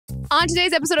On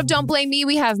today's episode of Don't Blame Me,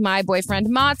 we have my boyfriend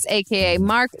Mott's, aka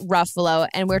Mark Ruffalo,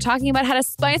 and we're talking about how to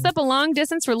spice up a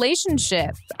long-distance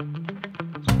relationship.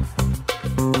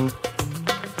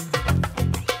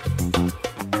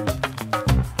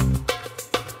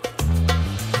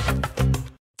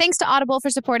 Thanks to Audible for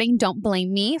supporting Don't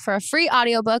Blame Me. For a free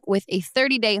audiobook with a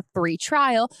 30-day free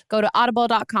trial, go to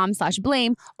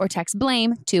audible.com/blame or text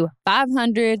blame to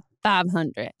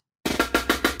 500-500.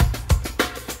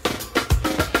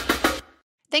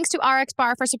 Thanks to RX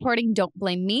Bar for supporting Don't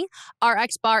Blame Me.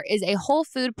 RX Bar is a whole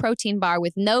food protein bar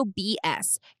with no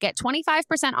BS. Get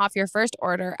 25% off your first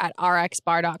order at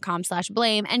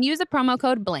rxbar.com/blame and use the promo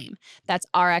code BLAME. That's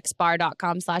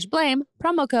rxbar.com/blame,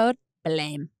 promo code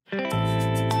BLAME.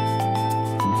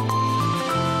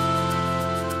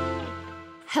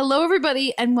 Hello,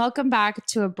 everybody, and welcome back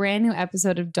to a brand new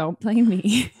episode of Don't Blame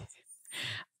Me.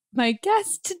 My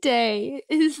guest today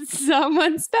is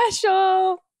someone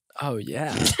special. Oh,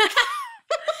 yeah.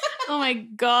 Oh, my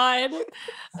God.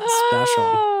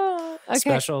 Special. Okay.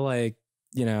 Special, like,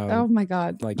 you know. Oh, my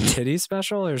God. Like titty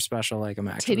special or special like I'm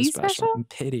actually Titty special?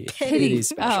 Titty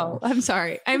special. Oh, I'm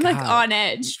sorry. I'm like on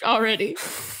edge already.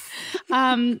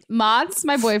 Mott's,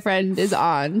 my boyfriend, is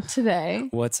on today.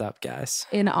 What's up, guys?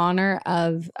 In honor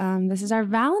of, this is our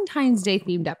Valentine's Day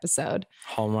themed episode.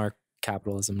 Hallmark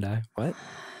Capitalism Day. What?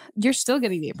 You're still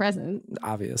getting me a present.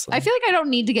 Obviously. I feel like I don't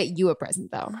need to get you a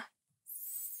present, though.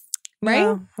 Right?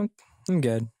 No, I'm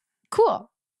good.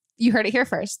 Cool. You heard it here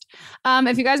first.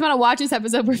 If you guys want to watch this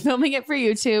episode, we're filming it for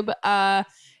YouTube.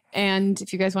 And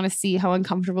if you guys want to see how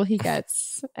uncomfortable he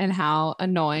gets and how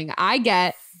annoying I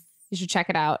get, you should check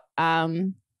it out.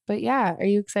 But yeah, are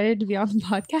you excited to be on the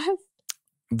podcast?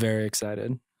 Very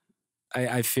excited.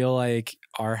 I feel like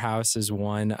our house is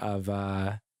one of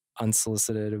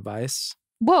unsolicited advice.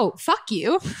 Whoa, fuck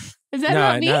you. Is that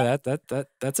not me? No,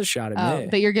 that's a shot at me.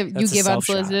 But you give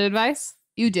unsolicited advice?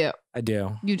 You do. I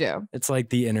do. You do. It's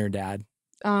like the inner dad.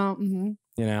 Mm-hmm.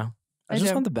 You know? I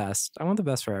just want the best. I want the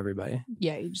best for everybody.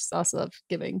 Yeah, you just also love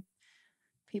giving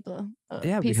people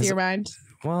a piece of your mind.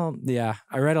 Well, yeah.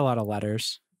 I read a lot of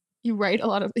letters. You write a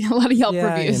lot of Yelp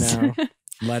reviews. You know,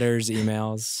 letters,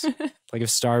 emails. Like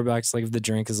if the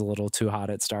drink is a little too hot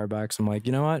at Starbucks, I'm like,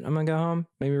 you know what? I'm going to go home.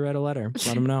 Maybe write a letter.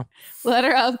 Let them know.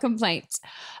 Letter of complaint.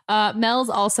 Mel's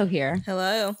also here.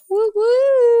 Hello. Woo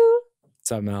woo.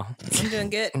 What's up, Mel? I'm doing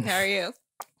good. How are you?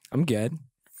 I'm good.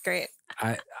 Great.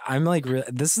 I'm like,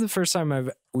 this is the first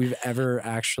time we've ever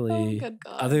actually,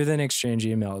 other than exchange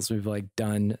emails, we've like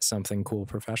done something cool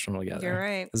professional together. You're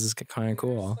right. This is kind of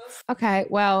cool. Okay.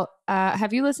 Well,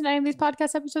 have you listened to any of these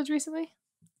podcast episodes recently?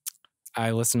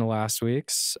 I listened to last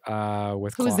week's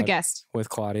with Who was the guest? With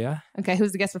Claudia. Okay.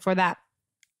 Who's the guest before that?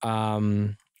 I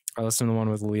listened to the one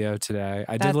with Leo today.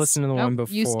 I did listen to the one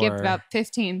before. You skipped about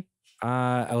 15.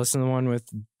 I listened to the one with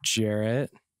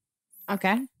Jarrett.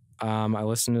 Okay. I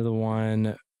listened to the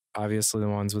one, obviously the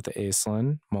ones with the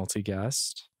Aislinn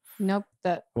multi-guest. Nope.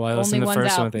 I listened to the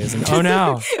first one with Aislinn. Oh,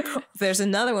 no. There's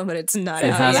another one, but it's not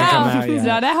It's out. It's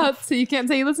not out, so you can't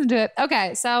say you listened to it.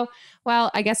 Okay, so, well,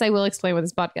 I guess I will explain what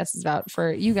this podcast is about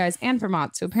for you guys and for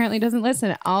Mott, who apparently doesn't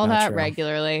listen all that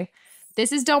regularly.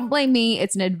 This is Don't Blame Me.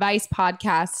 It's an advice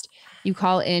podcast. You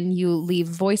call in, you leave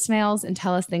voicemails and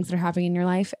tell us things that are happening in your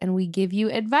life, and we give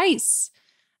you advice.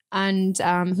 And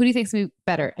who do you think's going to be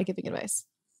better at giving advice?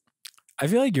 I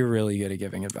feel like you're really good at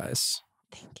giving advice.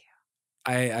 Thank you.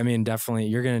 I mean, definitely,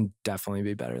 you're going to definitely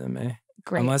be better than me.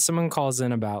 Great. Unless someone calls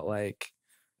in about like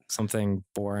something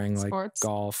boring, sports. Like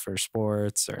golf or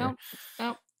sports or.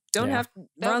 Nope.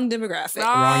 Wrong demographic.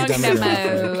 Wrong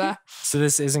demo. So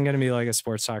this isn't going to be like a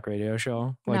sports talk radio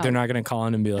show. Like No. they're not going to call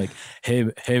in and be like, hey,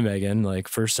 Meghan, like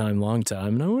first time, long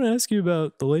time. And I want to ask you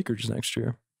about the Lakers next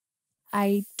year.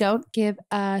 I don't give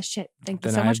a shit. Thank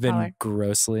you Then so much, I've been caller.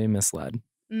 grossly misled.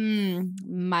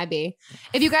 Might be.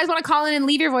 If you guys want to call in and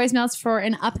leave your voicemails for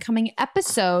an upcoming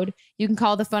episode, you can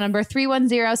call the phone number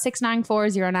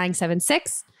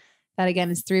 310-694-0976. That again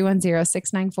is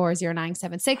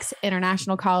 310-694-0976.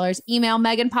 International callers, email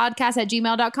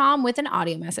meganpodcast@gmail.com with an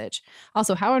audio message.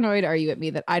 Also, how annoyed are you at me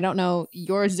that I don't know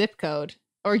your zip code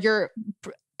or your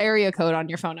area code on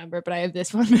your phone number, but I have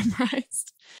this one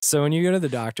memorized? So when you go to the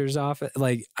doctor's office,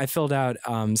 like I filled out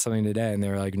something today and they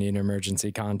were like, need an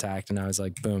emergency contact. And I was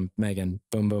like, boom, Meghan,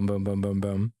 boom, boom, boom, boom, boom,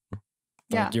 boom.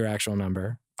 Yeah. Like your actual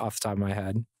number off the top of my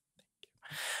head.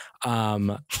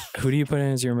 Who do you put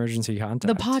in as your emergency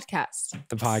contact? The podcast.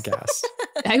 The podcast.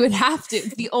 I would have to.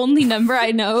 The only number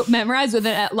I know memorized with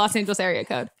a Los Angeles area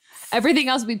code. Everything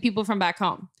else would be people from back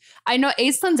home. I know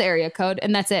Aislinn's area code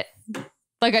and that's it.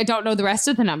 Like I don't know the rest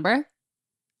of the number.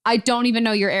 I don't even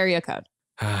know your area code.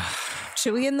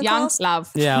 Should we get in the Young calls?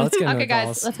 love. Yeah, let's get into Okay, the guys,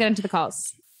 calls. let's get into the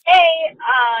calls. Hey,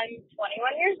 I'm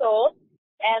 21 years old,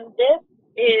 and this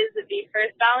is the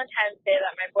first Valentine's Day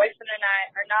that my boyfriend and I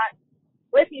are not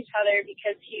with each other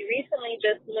because he recently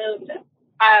just moved.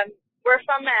 We're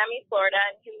from Miami, Florida,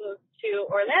 and he moved to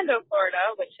Orlando,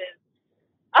 Florida, which is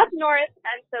up north,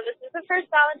 and so this is the first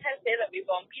Valentine's Day that we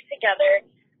won't be together.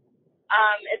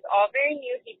 It's all very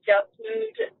new. He just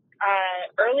moved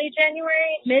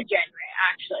mid-January,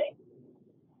 actually.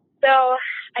 So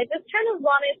I just kind of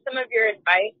wanted some of your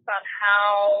advice on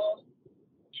how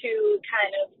to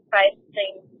kind of spice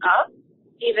things up,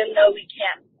 even though we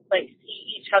can't, like, see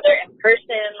each other in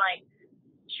person. Like,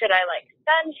 should I, like,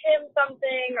 send him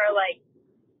something? Or, like,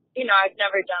 you know, I've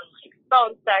never done, like,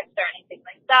 phone sex or anything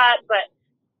like that, but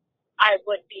I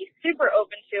would be super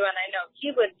open to, and I know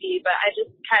he would be, but I just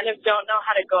kind of don't know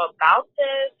how to go about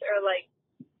this, or, like,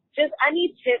 just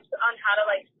any tips on how to,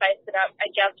 like, spice it up, I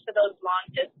guess, for those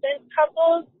long-distance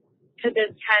couples, because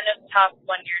it's kind of tough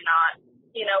when you're not,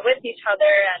 you know, with each other.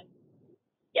 And,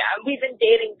 yeah, we've been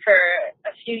dating for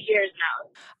a few years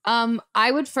now.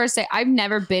 I would first say I've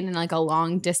never been in, like, a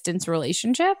long-distance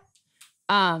relationship.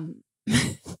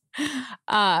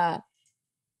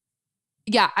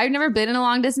 Yeah, I've never been in a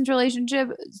long-distance relationship,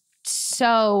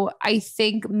 so I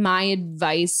think my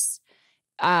advice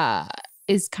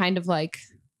is kind of like,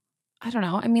 I don't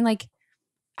know. I mean, like,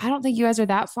 I don't think you guys are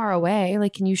that far away.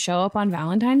 Like, can you show up on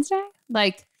Valentine's Day?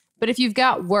 Like, but if you've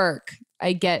got work,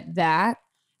 I get that.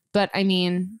 But I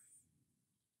mean,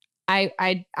 I'd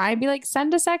be like,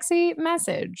 send a sexy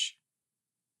message.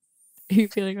 Are you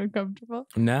feeling uncomfortable?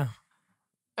 No.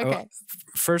 Okay. Well,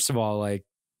 first of all, like,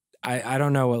 I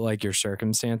don't know what, like, your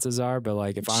circumstances are, but,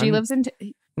 like, if She lives in...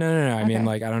 No. I mean, Okay.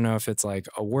 like, I don't know if it's, like,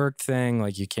 a work thing,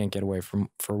 like, you can't get away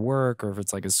for work, or if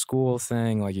it's, like, a school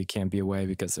thing, like, you can't be away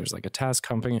because there's, like, a test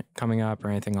coming up or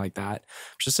anything like that.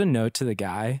 Just a note to the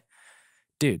guy.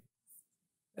 Dude,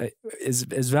 is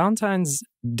Valentine's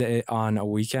Day on a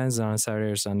weekend? Is it on a Saturday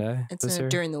or Sunday this year?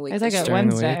 During the week. It's like a During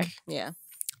the Wednesday. week? Yeah.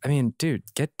 I mean, dude,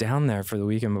 get down there for the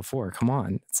weekend before. Come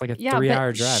on. It's like a Yeah, 3-hour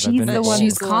but drive. she's I've been the at one both.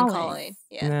 who's She's the one calling. calling.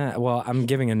 Yeah. Nah, well, I'm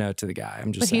giving a note to the guy.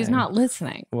 I'm just But saying. he's not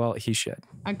listening. Well, he should.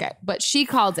 Okay. But she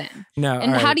called in. No.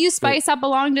 And all how right, do you but- spice up a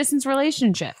long distance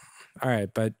relationship? All right,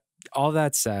 but all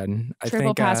that said, I Triple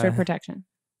think password protection.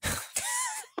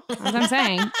 That's what I'm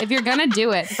saying. If you're going to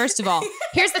do it, first of all,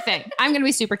 here's the thing. I'm going to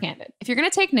be super candid. If you're going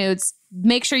to take nudes,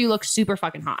 make sure you look super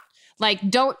fucking hot.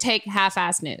 Like, don't take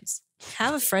half-ass nudes.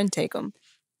 Have a friend take them.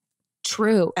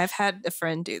 True. I've had a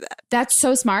friend do that. That's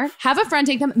so smart. Have a friend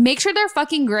take them. Make sure they're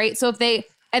fucking great. So if they,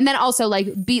 and then also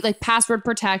like be like password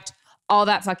protect, all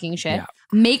that fucking shit. Yeah.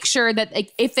 Make sure that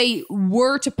like if they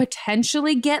were to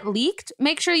potentially get leaked,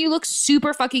 make sure you look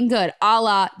super fucking good, a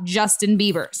la Justin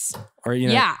Bieber's. or you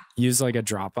know, Yeah. use like a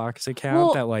Dropbox account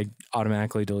Well- that like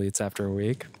automatically deletes after a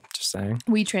week. Just saying.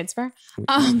 We transfer.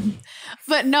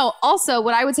 But no, also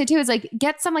what I would say too is like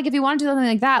get some, like if you want to do something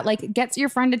like that, like get your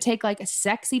friend to take like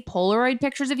sexy Polaroid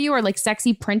pictures of you or like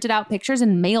sexy printed out pictures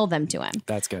and mail them to him.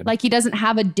 That's good. Like he doesn't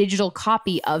have a digital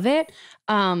copy of it.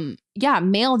 Yeah,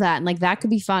 mail that, and like that could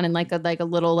be fun and like a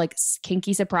little like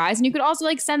kinky surprise. And you could also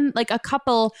like send like a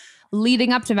couple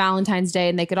leading up to Valentine's Day,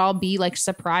 and they could all be like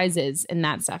surprises and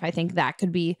that stuff. I think that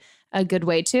could be a good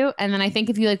way too. And then I think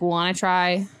if you like want to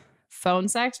try phone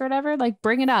sex or whatever, like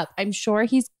bring it up. I'm sure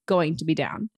he's going to be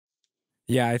down.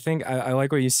 Yeah, I think I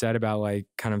like what you said about like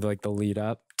kind of like the lead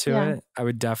up to Yeah. it. I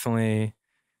would definitely,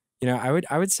 you know,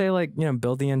 I would say like, you know,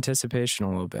 build the anticipation a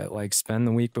little bit. Like spend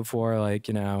the week before, like,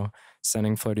 you know,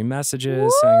 sending flirty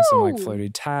messages, sending some like Woo! flirty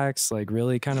texts, like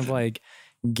really kind of like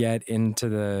get into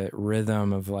the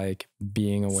rhythm of like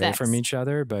being away Sex. from each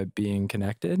other, but being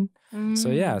connected. So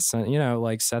yeah, you know,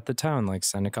 like set the tone, like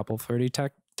send a couple flirty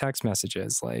text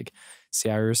messages, like see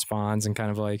how he responds and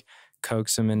kind of like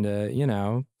coax him into, you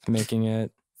know, making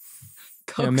it,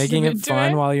 you know, making it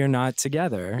fun while you're not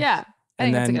together. Yeah. I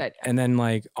think that's a good idea. And then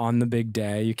like on the big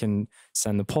day, you can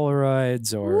send the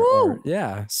Polaroids or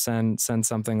yeah, send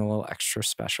something a little extra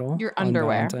special. Your on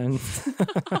underwear. Valentine.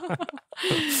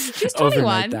 She's 21.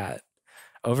 Overnight that.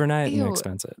 Overnight Ew. and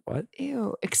expensive. What?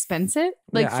 Ew, expensive?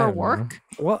 Like Yeah, I for don't know. work?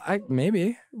 Well,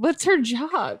 maybe. What's her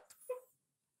job?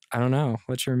 I don't know.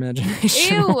 What's your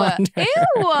imagination? Ew. wonder? Ew.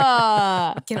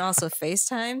 You can also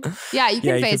FaceTime. Yeah, you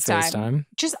Yeah, can you FaceTime. could FaceTime.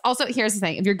 Just also, here's the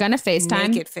thing. If you're going to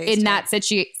FaceTime, Make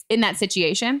it in that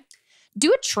situation,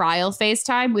 do a trial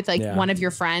FaceTime with like Yeah. one of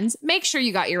your friends. Make sure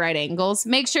you got your right angles.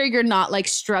 Make sure you're not like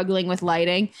struggling with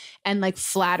lighting and like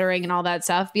flattering and all that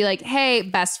stuff. Be like, hey,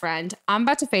 best friend, I'm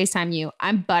about to FaceTime you.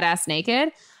 I'm butt ass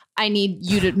naked. I need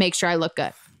you to make sure I look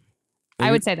good.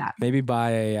 I would say that. Maybe buy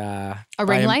a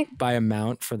ring light? Buy a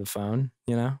mount for the phone,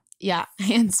 you know? Yeah,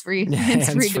 hands-free. Yeah,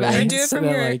 Hands-free hands-free. Or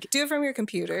device. do it from your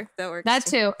computer. That works. That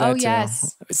too. That Oh, too.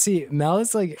 yes. See, Mel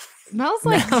is like Mel's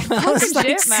like, Mel's like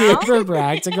shit, Mel. super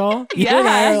practical. You Yeah. and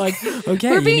I are like,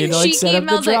 okay, We're you being need to like cheeky. set up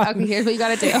Mel's the drop. like, okay, here's what you got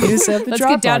to do. You need to set up the Let's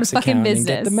get down to Dropbox fucking account business.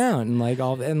 and get the mount and like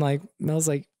all and like Mel's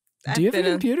like, do you have a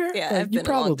computer? Yeah, Like, I've been in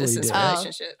a long distance do.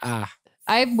 relationship. I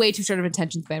have way too short of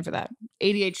attention span for that.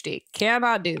 ADHD.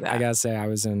 Cannot do that. I gotta say, I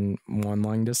was in one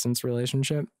long distance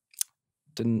relationship.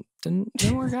 Didn't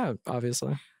work out,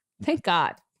 obviously. Thank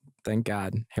God. Thank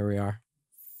God. Here we are.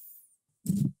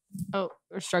 Oh,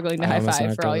 we're struggling to I high almost five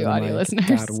knocked for all over you the audio mic.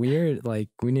 listeners. God, weird. Like,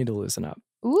 we need to loosen up.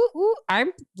 Ooh,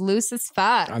 I'm loose as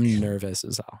fuck. I'm nervous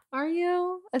as hell. Are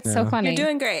you? It's Yeah. so funny. You're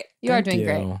doing great. You are Thank doing you.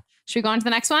 great. Should we go on to the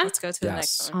next one? Let's go to the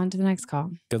next one. On to the next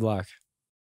call. Good luck.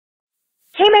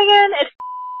 Hey, Megan.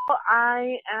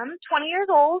 I am 20 years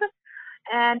old,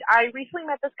 and I recently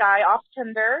met this guy off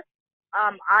Tinder.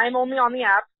 I'm only on the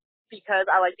app because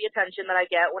I like the attention that I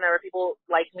get whenever people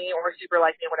like me or super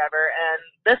like me or whatever, and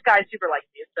this guy super likes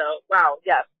me, so wow,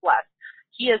 yes, blessed.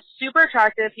 He is super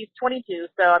attractive. He's 22,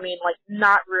 so I mean, like,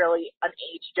 not really an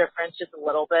age difference, just a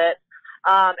little bit.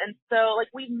 And so, like,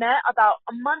 we met about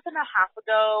a month and a half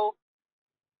ago,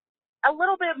 a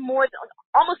little bit more,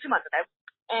 almost 2 months ago,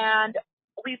 and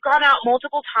we've gone out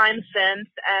multiple times since,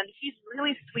 and he's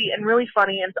really sweet and really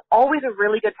funny, and it's always a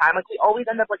really good time. Like, we always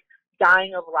end up, like,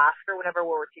 dying of laughter whenever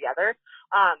we're together.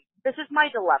 This is my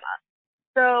dilemma.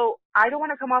 So I don't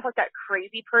want to come off like that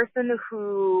crazy person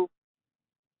who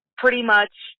pretty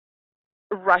much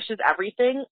rushes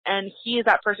everything, and he is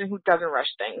that person who doesn't rush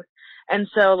things. And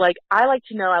so, like, I like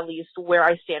to know at least where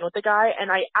I stand with the guy,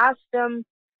 and I asked him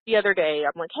the other day,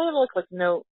 I'm like, hey, look, like,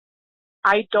 no,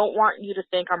 I don't want you to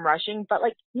think I'm rushing, but,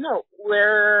 like, you know,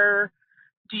 where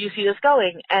do you see this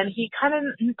going? And he kind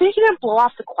of didn't blow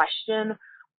off the question,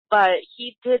 but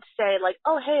he did say, like,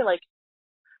 oh, hey, like,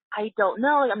 I don't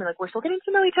know. I mean, like, we're still getting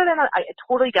to know each other, and I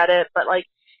totally get it, but, like,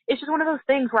 it's just one of those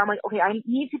things where I'm like, okay, I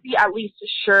need to be at least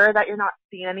sure that you're not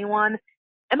seeing anyone.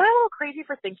 Am I a little crazy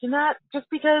for thinking that? Just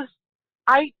because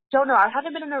I don't know. I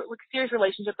haven't been in a, like, serious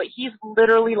relationship, but he's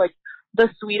literally, like, the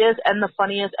sweetest and the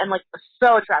funniest and, like,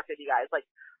 so attractive, you guys. Like,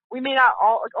 we made out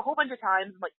all, like, a whole bunch of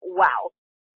times. I'm like, wow.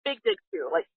 Big dick, too.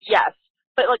 Like, yes.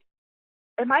 But, like,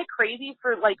 am I crazy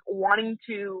for, like, wanting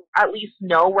to at least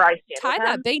know where I stand Tie with him?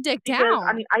 that big dick Because, down.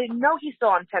 I mean, I know he's still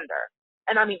on Tinder.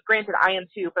 And, I mean, granted, I am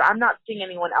too, but I'm not seeing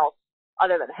anyone else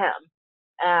other than him.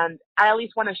 And I at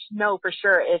least want to know for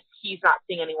sure if he's not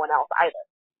seeing anyone else either.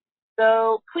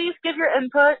 So please give your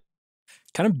input.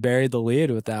 Kind of buried the lead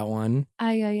with that one.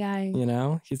 Aye. You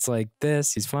know, he's like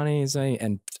this. He's funny. He's like,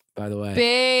 and by the way,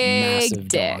 Big massive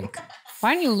dick. dog.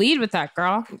 Why don't you lead with that,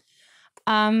 girl?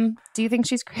 Do you think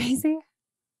she's crazy?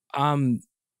 I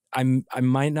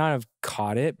might not have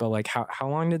caught it, but like, how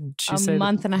long did she say? A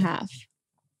month and a half.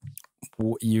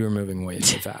 You were moving way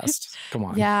too fast. Come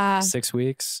on. Yeah. 6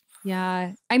 weeks.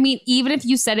 Yeah. I mean, even if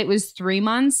you said it was 3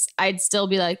 months, I'd still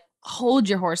be like, hold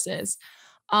your horses.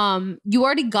 You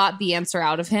already got the answer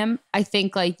out of him. I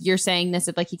think, like, you're saying this,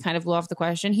 if like he kind of blew off the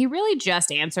question. He really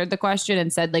just answered the question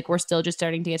and said, like, we're still just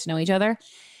starting to get to know each other.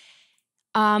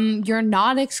 You're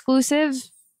not exclusive.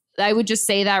 I would just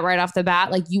say that right off the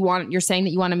bat. Like, you're saying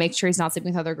that you want to make sure he's not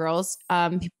sleeping with other girls.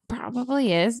 He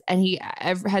probably is. And he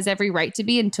has every right to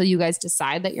be until you guys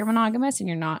decide that you're monogamous and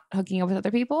you're not hooking up with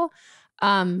other people.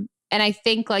 And I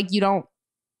think, like, you don't,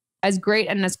 as great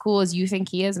and as cool as you think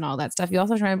he is and all that stuff, you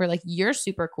also remember, like, you're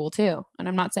super cool too. And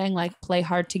I'm not saying, like, play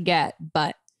hard to get,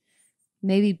 but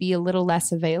maybe be a little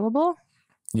less available.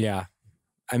 Yeah.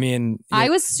 I mean, I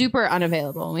was super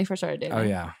unavailable when we first started dating. Oh,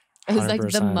 yeah. It was like the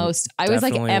 100%. most. I was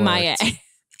like Definitely MIA.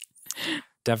 worked.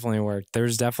 Definitely worked.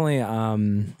 There's definitely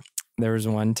there was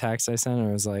one text I sent.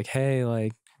 It was like, hey,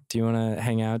 like, do you want to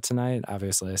hang out tonight?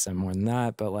 Obviously, I sent more than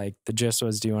that, but like the gist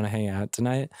was, do you want to hang out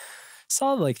tonight?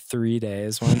 Saw like 3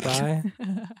 days went by,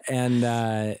 and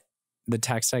the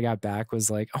text I got back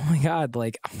was like, oh my God,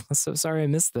 like, I'm so sorry I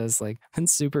missed this. Like, I've been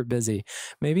super busy.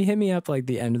 Maybe hit me up like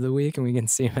the end of the week and we can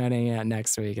see about hanging out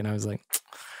next week. And I was like,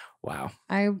 wow.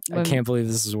 I can't believe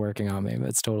this is working on me, but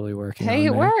it's totally working on me. Hey,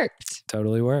 it worked.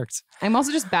 Totally worked. I'm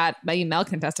also just bad. Mel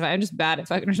can testify. I'm just bad at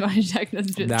fucking responding to text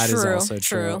messages. That is also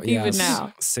true. Even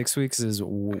now. 6 weeks is,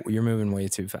 you're moving way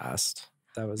too fast.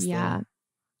 That was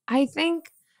I think,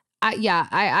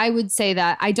 I would say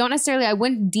that. I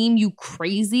wouldn't deem you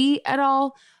crazy at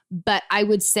all, but I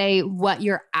would say what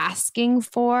you're asking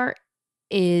for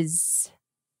is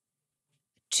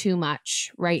too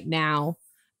much right now.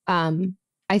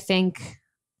 I think,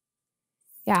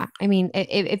 I mean,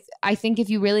 if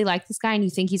you really like this guy and you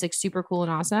think he's like super cool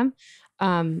and awesome,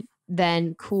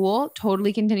 then cool,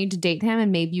 totally continue to date him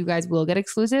and maybe you guys will get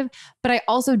exclusive. But I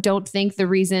also don't think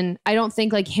I don't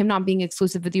think like him not being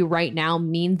exclusive with you right now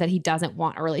means that he doesn't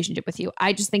want a relationship with you.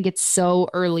 I just think it's so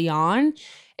early on.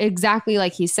 Exactly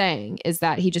like he's saying is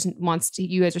that he just wants to,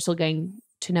 you guys are still getting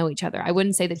to know each other. I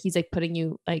wouldn't say that he's like putting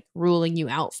you, like ruling you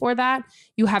out for that.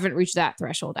 You haven't reached that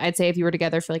threshold. I'd say if you were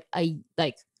together for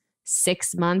like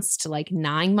 6 months to like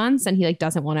 9 months and he like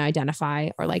doesn't want to identify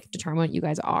or like determine what you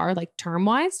guys are like term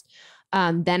wise,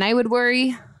 then I would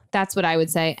worry. That's what I would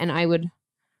say. And I would,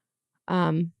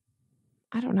 I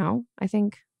don't know. I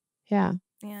think, yeah.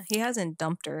 Yeah. He hasn't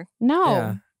dumped her. No.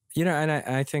 Yeah. You know, and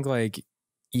I think like,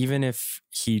 even if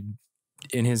he,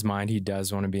 in his mind, he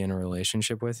does want to be in a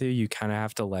relationship with you, you kind of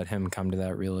have to let him come to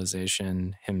that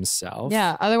realization himself.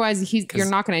 Yeah. Otherwise you're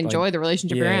not going to enjoy the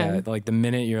relationship you're in. Yeah. Like the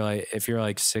minute you're like, if you're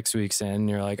like 6 weeks in,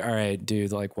 you're like, all right,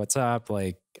 dude, like what's up?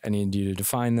 Like I need you to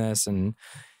define this. And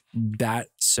that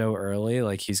so early,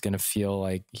 like he's going to feel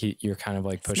like you're kind of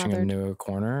like pushing him into a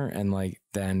corner. And like,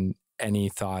 then any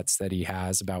thoughts that he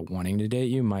has about wanting to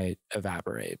date you might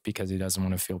evaporate because he doesn't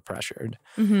want to feel pressured.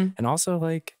 Mm-hmm. And also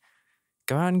like,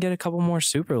 go out and get a couple more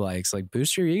super likes, like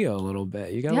boost your ego a little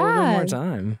bit. You got a little bit more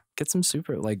time. Get some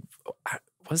super, like, what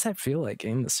does that feel like?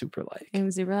 Getting the super like. Getting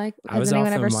the super like? I was off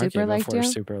the market before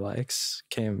super likes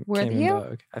came in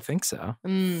vogue. I think so.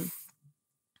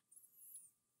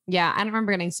 Yeah, I don't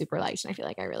remember getting super liked, and I feel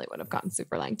like I really would have gotten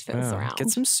super liked if it was around. Get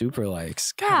some super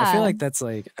likes. God, Yeah. I feel like that's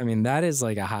like, I mean, that is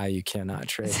like a high you cannot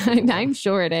trade. I'm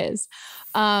sure it is.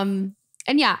 And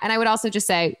yeah, and I would also just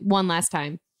say one last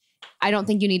time, I don't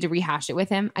think you need to rehash it with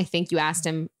him. I think you asked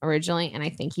him originally, and I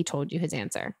think he told you his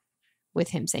answer with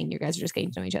him saying you guys are just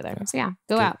getting to know each other. So yeah,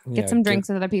 go out, get some drinks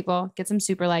with other people, get some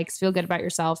super likes, feel good about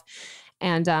yourself,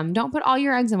 and don't put all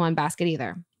your eggs in one basket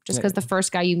either. Just because the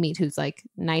first guy you meet who's like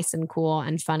nice and cool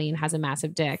and funny and has a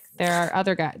massive dick, there are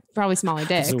other guys, probably smaller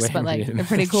dicks, but like they're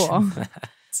pretty cool.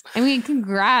 I mean,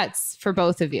 congrats for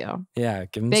both of you. Yeah,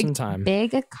 give them some time.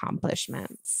 Big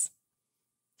accomplishments.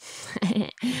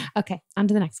 Okay, on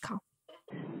to the next call.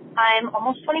 I'm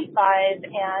almost 25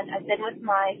 and I've been with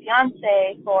my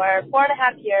fiance for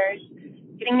 4.5 years,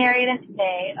 getting married in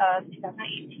May of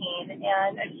 2018.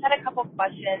 And I just had a couple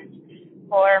questions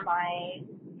for my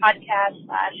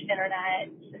podcast/internet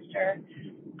sister.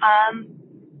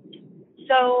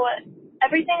 So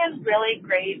everything is really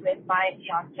great with my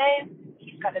fiance.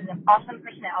 He's got an awesome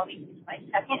personality. He's my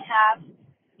second half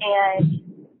and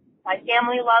my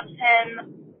family loves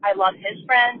him. I love his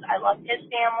friends. I love his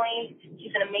family.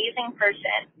 He's an amazing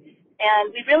person.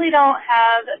 And we really don't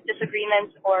have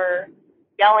disagreements or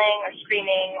yelling or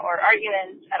screaming or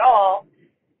arguments at all.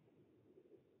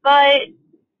 But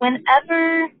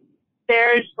whenever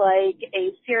there's like a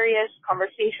serious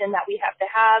conversation that we have to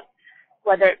have,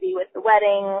 whether it be with the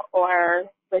wedding or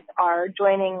with our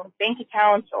joining bank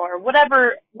accounts or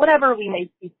whatever we may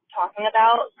be talking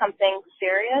about, something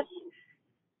serious,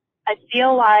 I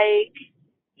feel like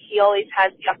he always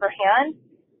has the upper hand.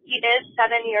 He is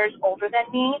 7 years older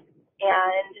than me,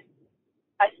 and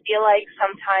I feel like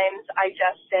sometimes I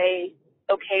just say,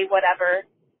 okay, whatever,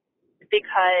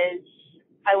 because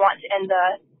I want to end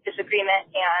the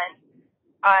disagreement, and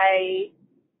I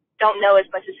don't know as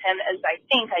much as him as I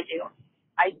think I do.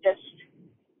 I just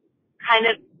kind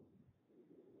of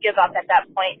give up at that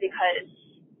point because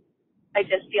I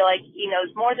just feel like he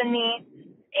knows more than me,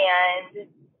 and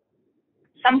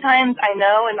sometimes I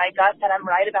know in my gut that I'm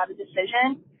right about a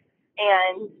decision,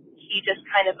 and he just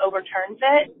kind of overturns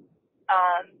it.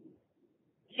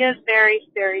 He is very,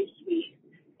 very sweet,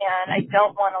 and I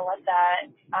don't want to let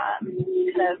that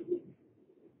kind of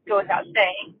go without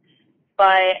saying.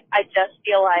 But I just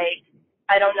feel like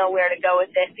I don't know where to go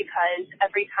with it because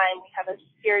every time we have a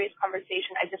serious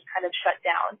conversation, I just kind of shut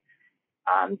down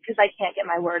because I can't get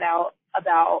my word out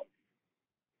about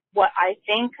what I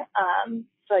think.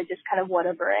 So I just kind of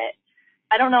whatever it.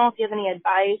 I don't know if you have any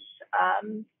advice.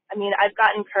 I mean, I've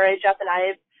gotten courage up and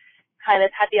I've kind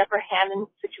of had the upper hand in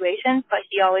situations, but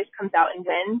he always comes out and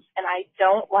wins. And I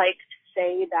don't like to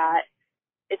say that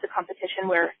it's a competition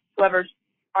where whoever's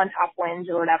on top wins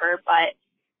or whatever, but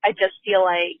I just feel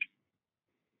like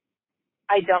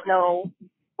I don't know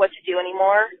what to do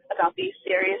anymore about these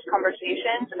serious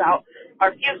conversations about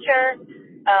our future.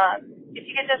 If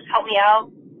you could just help me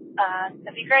out,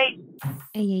 that'd be great.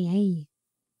 Hey.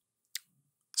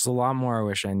 There's a lot more I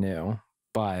wish I knew,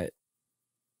 but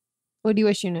What do you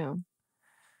wish you knew?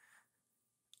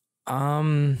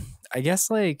 I guess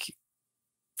like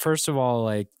first of all,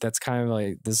 like that's kind of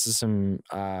like this is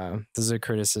a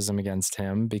criticism against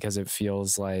him because it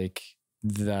feels like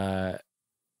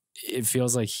it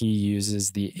feels like he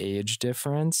uses the age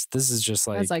difference. This is just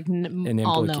like, That's like an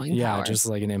all-knowing power. just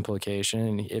like an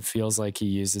implication. It feels like he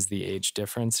uses the age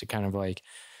difference to kind of like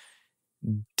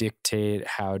dictate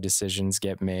how decisions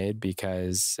get made,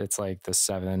 because it's like the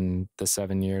 7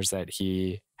 years that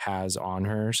he has on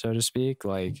her, so to speak,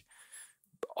 like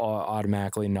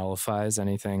automatically nullifies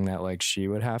anything that like she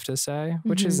would have to say,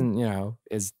 which isn't,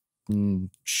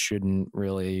 shouldn't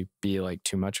really be like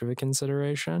too much of a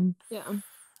consideration. Yeah.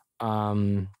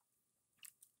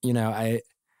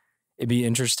 It'd be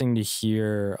interesting to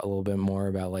hear a little bit more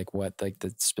about like what like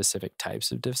the specific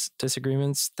types of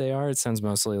disagreements they are. It sounds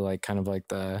mostly like kind of like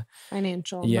the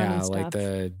financial, money money like stuff.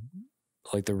 the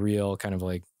real kind of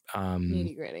like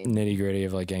nitty gritty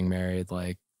of like getting married,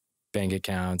 like bank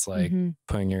accounts, like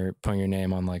putting your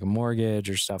name on like a mortgage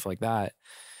or stuff like that.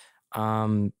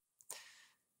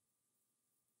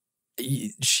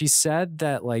 She said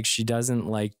that like she doesn't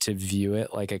like to view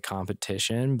it like a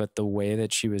competition, but the way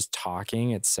that she was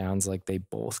talking, it sounds like they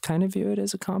both kind of view it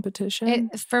as a competition.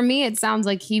 For me, it sounds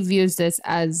like he views this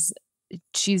as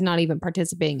she's not even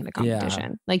participating in a competition.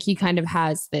 Yeah. Like he kind of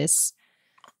has this,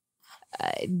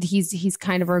 he's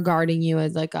kind of regarding you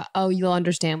as like, oh, you'll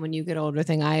understand when you get older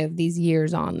thing. I have these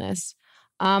years on this.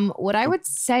 What I would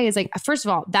say is like, first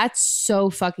of all, that's so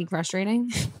fucking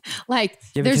frustrating. Like,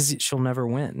 yeah, because she'll never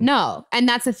win. No. And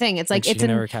that's the thing. It's like, she can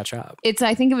never catch up.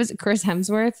 I think it was Chris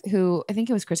Hemsworth who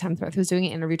was doing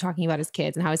an interview talking about his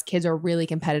kids and how his kids are really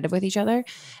competitive with each other.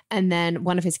 And then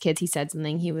one of his kids, he said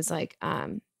something, he was like,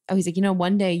 he's like,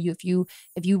 one day if you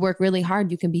work really hard,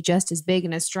 you can be just as big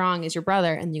and as strong as your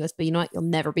brother. And he goes, but you know what? You'll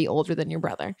never be older than your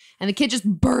brother. And the kid just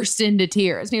burst into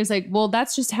tears. And he was like, well,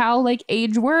 that's just how like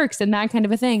age works and that kind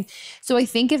of a thing. So I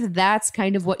think if that's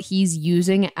kind of what he's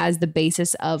using as the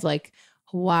basis of like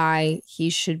why he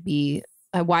should be,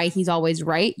 why he's always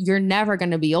right, you're never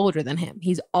going to be older than him.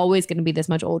 He's always going to be this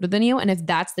much older than you. And if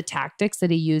that's the tactics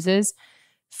that he uses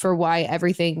for why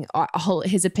everything,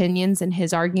 his opinions and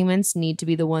his arguments need to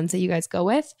be the ones that you guys go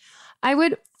with, I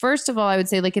would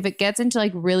say like if it gets into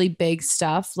like really big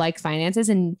stuff like finances,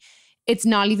 and it's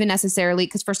not even necessarily,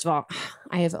 because first of all,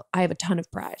 I have a ton of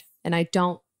pride and I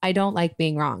don't like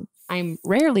being wrong. I'm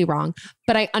rarely wrong,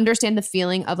 but I understand the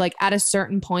feeling of like at a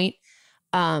certain point,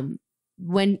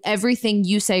 when everything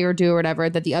you say or do or whatever,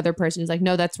 that the other person is like,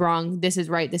 no, that's wrong. This is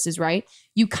right.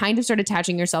 You kind of start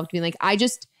attaching yourself to being like,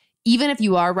 even if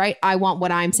you are right, I want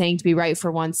what I'm saying to be right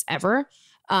for once ever.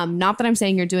 Not that I'm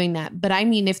saying you're doing that, but I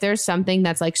mean, if there's something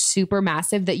that's like super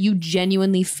massive that you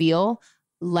genuinely feel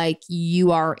like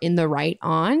you are in the right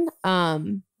on,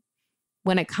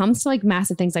 when it comes to like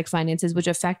massive things like finances, which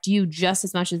affect you just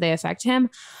as much as they affect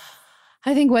him,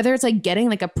 I think whether it's like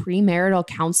getting like a premarital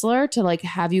counselor to like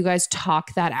have you guys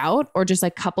talk that out, or just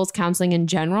like couples counseling in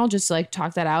general, just to like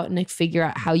talk that out and like figure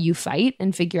out how you fight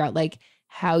and figure out like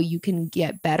how you can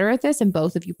get better at this. And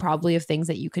both of you probably have things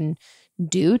that you can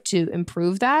do to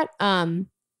improve that.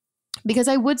 Because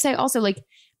I would say also like,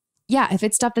 yeah, if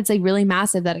it's stuff that's like really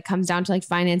massive, that it comes down to like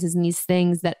finances and these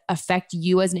things that affect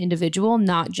you as an individual,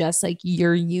 not just like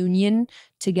your union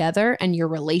together and your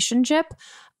relationship.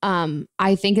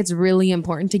 I think it's really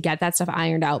important to get that stuff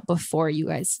ironed out before you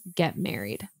guys get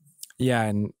married. Yeah.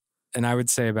 And I would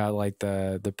say about like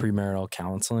the premarital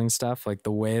counseling stuff, like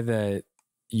the way that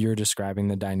you're describing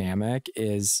the dynamic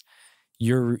is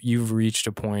you've reached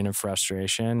a point of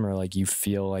frustration where like you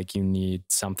feel like you need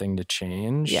something to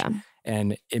change. Yeah.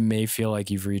 And it may feel like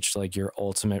you've reached like your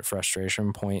ultimate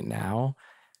frustration point now.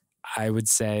 I would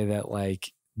say that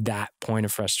like that point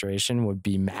of frustration would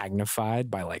be magnified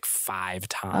by like 5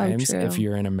 times if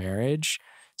you're in a marriage.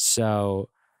 So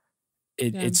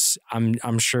it's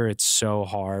I'm sure it's so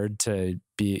hard I'd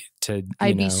be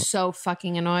so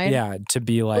fucking annoyed. Yeah, to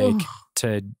be like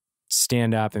to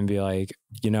stand up and be like,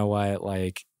 you know what,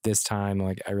 like this time,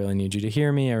 like I really need you to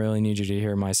hear me. I really need you to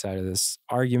hear my side of this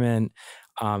argument.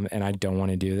 And I don't want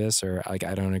to do this, or like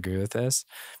I don't agree with this,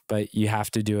 but you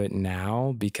have to do it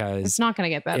now, because it's not going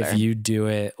to get better. If you do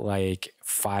it like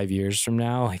 5 years from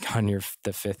now, like on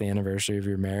the 5th anniversary of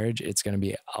your marriage, it's going to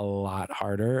be a lot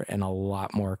harder and a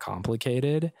lot more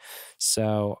complicated.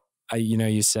 So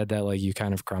you said that like you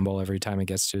kind of crumble every time it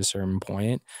gets to a certain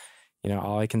point.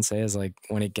 All I can say is like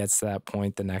when it gets to that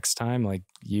point the next time, like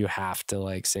you have to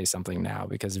like say something now,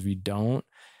 because if you don't,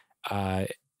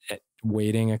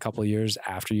 waiting a couple of years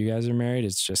after you guys are married,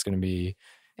 it's just going to be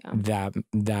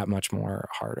that much more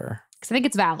harder. Because I think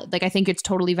it's valid. Like I think it's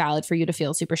totally valid for you to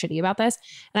feel super shitty about this.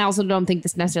 And I also don't think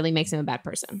this necessarily makes him a bad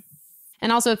person.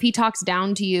 And also if he talks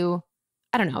down to you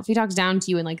I don't know, if he talks down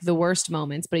to you in like the worst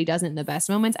moments, but he doesn't in the best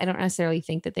moments, I don't necessarily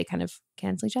think that they kind of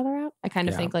cancel each other out. I kind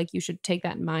of think like you should take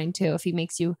that in mind too. If he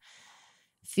makes you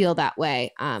feel that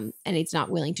way, and he's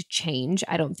not willing to change,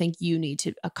 I don't think you need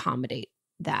to accommodate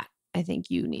that. I think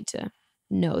you need to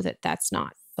know that that's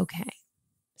not okay.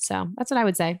 So that's what I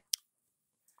would say.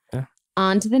 Yeah.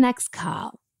 On to the next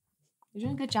call. You're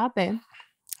doing a good job, babe.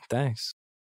 Thanks.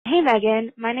 Hey,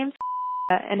 Megan. My name's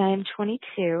and I'm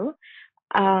 22.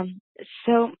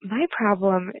 So my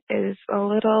problem is a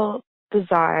little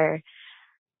bizarre.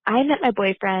 I met my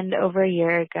boyfriend over a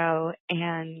year ago,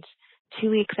 and 2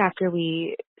 weeks after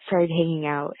we started hanging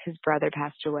out, his brother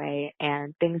passed away,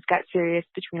 and things got serious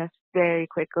between us very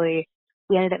quickly.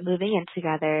 We ended up moving in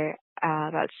together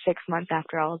about 6 months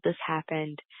after all of this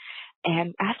happened.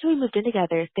 And after we moved in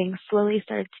together, things slowly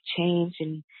started to change,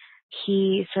 and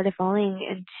he started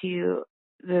falling into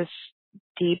this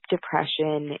deep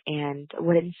depression and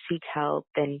wouldn't seek help.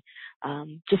 And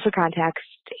just for context,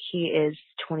 he is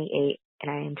 28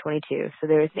 and I am 22, so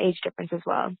there is an age difference as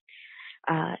well.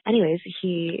 Anyways,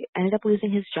 he ended up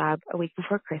losing his job a week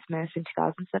before Christmas in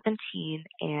 2017,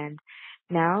 and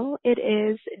now it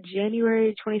is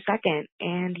January 22nd,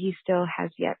 and he still has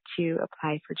yet to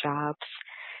apply for jobs.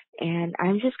 And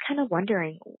I'm just kind of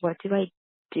wondering, what do I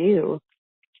do?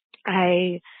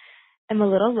 I am a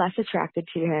little less attracted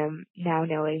to him now,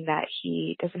 knowing that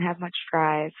he doesn't have much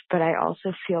drive, but I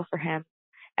also feel for him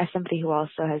as somebody who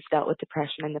also has dealt with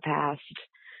depression in the past,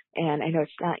 and I know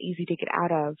it's not easy to get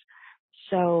out of.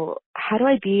 So how do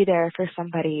I be there for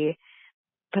somebody,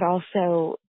 but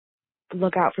also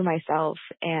look out for myself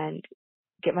and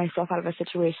get myself out of a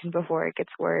situation before it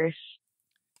gets worse?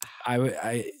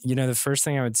 The first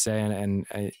thing I would say, and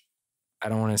I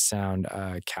don't want to sound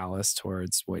callous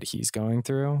towards what he's going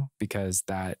through, because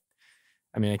I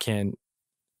can't,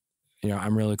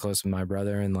 I'm really close with my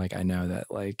brother, and like, I know that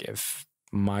like if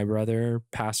my brother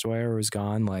passed away or was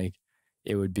gone, like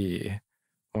it would be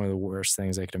one of the worst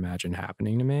things I could imagine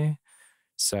happening to me.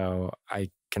 So I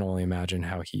can only imagine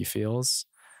how he feels.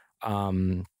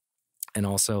 And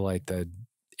also like the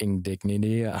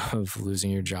indignity of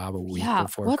losing your job a week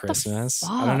before Christmas.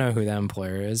 I don't know who that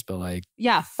employer is, but like,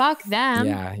 yeah, fuck them.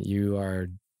 Yeah, you are.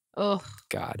 Oh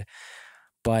God.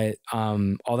 But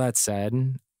all that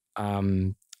said,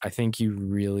 I think you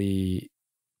really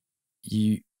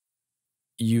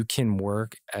you can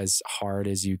work as hard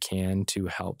as you can to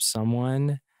help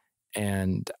someone,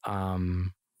 and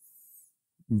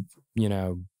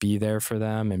be there for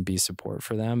them and be support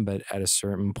for them. But at a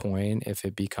certain point, if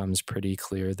it becomes pretty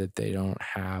clear that they don't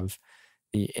have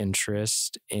the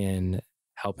interest in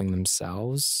helping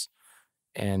themselves,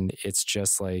 and it's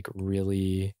just like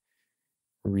really,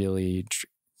 really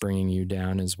bringing you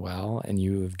down as well, and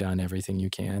you have done everything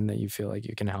you can that you feel like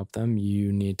you can help them,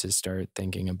 you need to start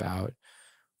thinking about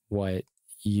what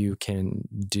you can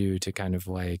do to kind of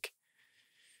like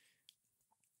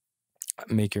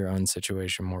make your own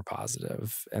situation more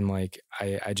positive. And like,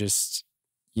 I just,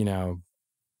 I'm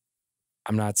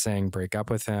not saying break up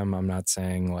with him. I'm not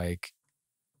saying like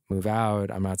move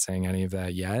out. I'm not saying any of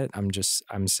that yet.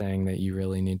 I'm saying that you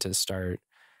really need to start,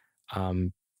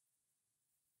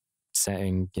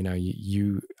 saying,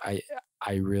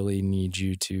 I really need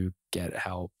you to get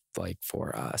help, like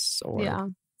for us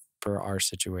or for our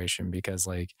situation, because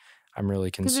like, I'm really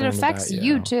concerned because it affects about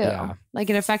you too. Yeah. Like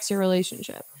it affects your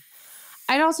relationship.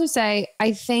 I'd also say,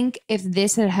 I think if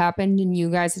this had happened and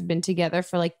you guys had been together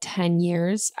for like 10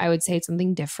 years, I would say it's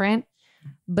something different.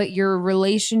 But your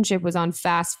relationship was on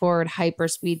fast forward hyper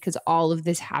speed because all of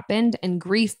this happened, and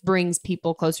grief brings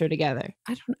people closer together.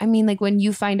 Like when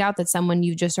you find out that someone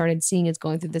you just started seeing is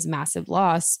going through this massive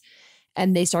loss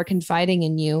and they start confiding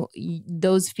in you,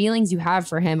 those feelings you have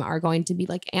for him are going to be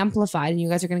like amplified, and you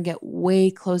guys are going to get way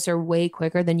closer, way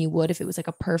quicker than you would if it was like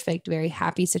a perfect, very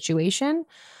happy situation.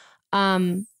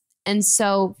 And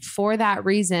so for that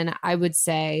reason, I would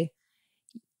say,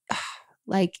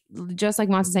 like, just like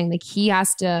Mott's saying, like he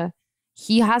has to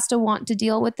want to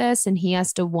deal with this, and he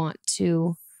has to want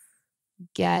to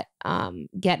get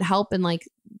help and like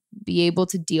be able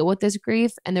to deal with this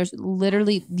grief. And there's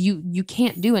literally, you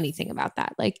can't do anything about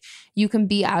that. Like you can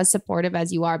be as supportive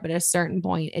as you are, but at a certain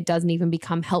point, it doesn't even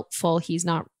become helpful. He's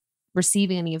not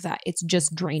receiving any of that. It's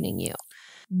just draining you.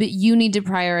 But you need to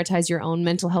prioritize your own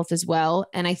mental health as well.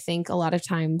 And I think a lot of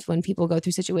times when people go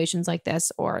through situations like this,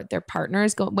 or their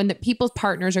partners when people's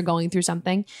partners are going through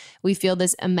something, we feel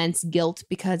this immense guilt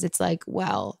because it's like,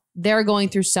 well, they're going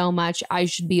through so much, I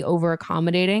should be over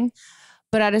accommodating.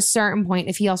 But at a certain point,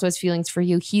 if he also has feelings for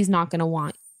you, he's not going to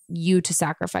want you to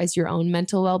sacrifice your own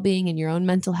mental well-being and your own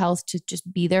mental health to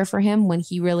just be there for him when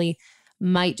he really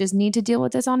might just need to deal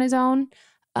with this on his own.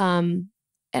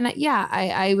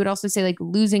 I would also say like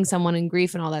losing someone in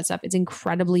grief and all that stuff, it's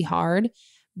incredibly hard,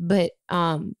 but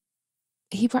I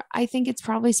think it's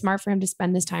probably smart for him to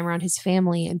spend this time around his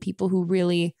family and people who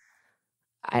really,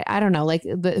 I don't know, like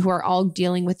who are all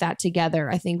dealing with that together.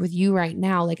 I think with you right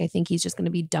now, like I think he's just going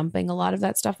to be dumping a lot of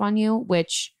that stuff on you,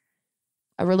 which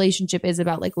a relationship is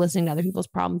about, like listening to other people's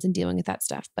problems and dealing with that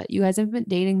stuff. But you guys haven't been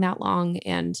dating that long.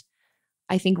 And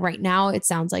I think right now it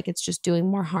sounds like it's just doing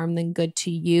more harm than good to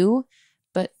you.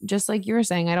 But just like you were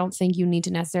saying, I don't think you need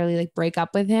to necessarily like break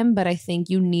up with him, but I think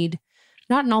you need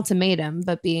not an ultimatum,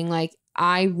 but being like,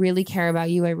 I really care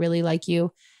about you. I really like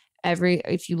you.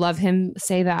 If you love him,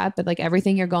 say that. But like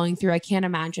everything you're going through, I can't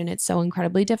imagine. It's so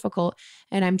incredibly difficult.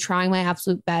 And I'm trying my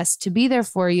absolute best to be there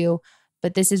for you.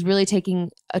 But this is really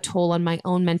taking a toll on my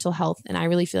own mental health. And I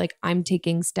really feel like I'm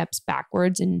taking steps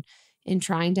backwards in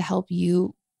trying to help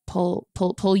you pull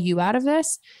you out of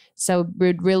this. So it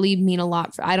would really mean a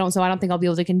lot. I don't think I'll be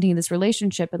able to continue this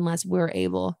relationship unless you're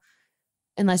able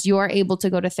to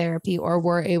go to therapy, or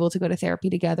we're able to go to therapy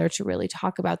together to really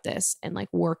talk about this and like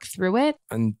work through it.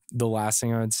 And the last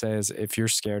thing I would say is if you're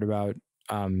scared about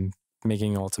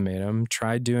making an ultimatum,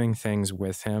 try doing things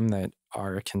with him that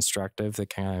are constructive, that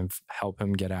kind of help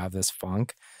him get out of this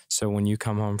funk. So when you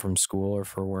come home from school or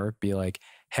for work, be like,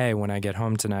 hey, when I get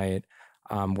home tonight,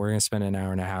 we're going to spend an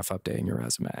hour and a half updating your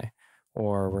resume,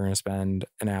 or we're going to spend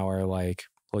an hour like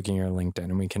looking at your LinkedIn,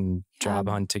 and we can job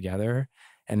hunt together.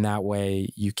 And that way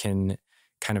you can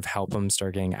kind of help him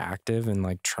start getting active and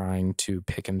like trying to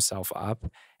pick himself up.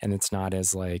 And it's not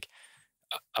as like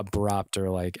abrupt or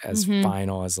like as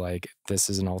final as like, this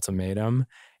is an ultimatum.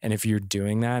 And if you're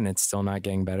doing that and it's still not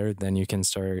getting better, then you can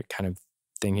start kind of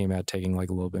thinking about taking like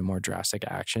a little bit more drastic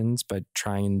actions. But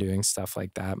trying and doing stuff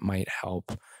like that might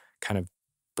help kind of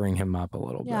bring him up a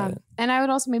little bit. And I would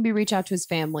also maybe reach out to his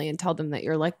family and tell them that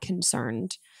you're like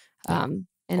concerned. And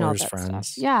or all his that friends.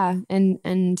 stuff. Yeah.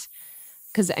 And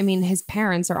because I mean, his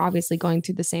parents are obviously going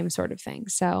through the same sort of thing.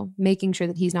 So making sure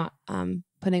that he's not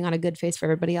putting on a good face for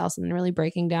everybody else and then really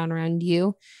breaking down around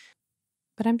you.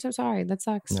 But I'm so sorry. That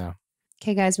sucks. Yeah.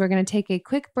 Okay, guys, we're going to take a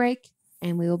quick break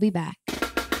and we will be back.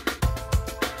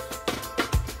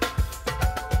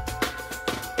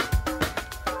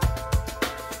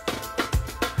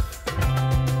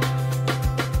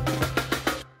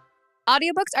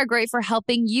 Audiobooks are great for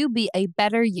helping you be a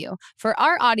better you. For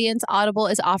our audience, Audible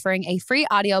is offering a free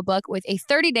audiobook with a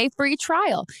 30-day free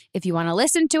trial. If you want to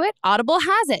listen to it, Audible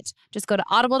has it. Just go to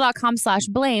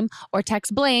audible.com/blame or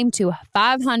text blame to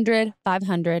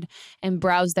 500-500 and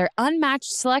browse their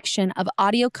unmatched selection of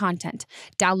audio content.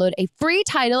 Download a free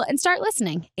title and start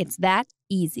listening. It's that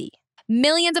easy.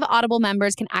 Millions of Audible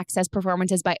members can access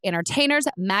performances by entertainers,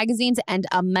 magazines, and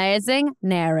amazing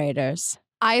narrators.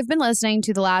 I've been listening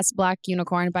to The Last Black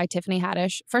Unicorn by Tiffany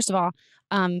Haddish. First of all,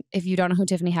 if you don't know who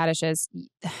Tiffany Haddish is,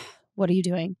 what are you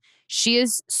doing? She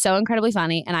is so incredibly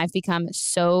funny, and I've become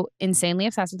so insanely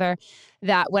obsessed with her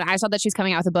that when I saw that she's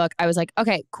coming out with a book, I was like,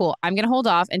 okay, cool. I'm going to hold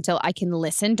off until I can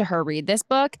listen to her read this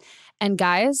book. And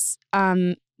guys,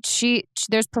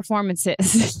 there's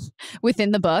performances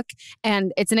within the book,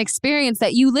 and it's an experience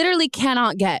that you literally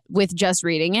cannot get with just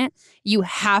reading it. You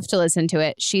have to listen to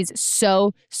it. She's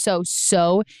so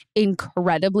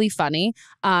incredibly funny.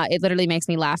 It literally makes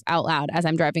me laugh out loud as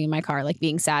I'm driving in my car, like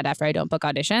being sad after I don't book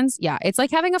auditions. Yeah, it's like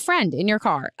having a friend in your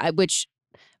car, which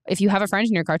if you have a friend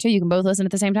in your car too, you can both listen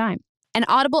at the same time. And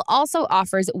Audible also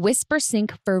offers Whisper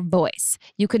Sync for voice.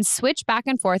 You can switch back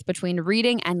and forth between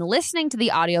reading and listening to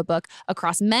the audiobook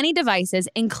across many devices,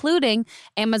 including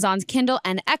Amazon's Kindle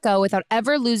and Echo, without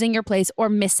ever losing your place or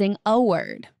missing a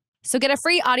word. So get a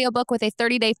free audiobook with a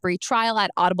 30-day free trial at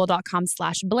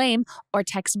audible.com/blame or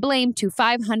text blame to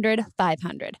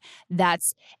 500-500.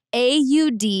 That's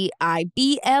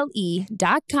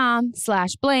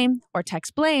AUDIBLE.com/blame or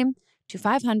text blame to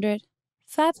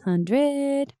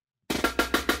 500-500.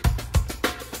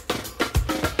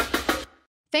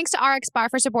 Thanks to RX Bar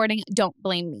for supporting Don't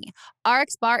Blame Me.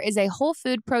 RX Bar is a whole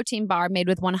food protein bar made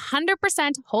with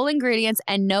 100% whole ingredients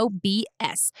and no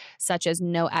BS, such as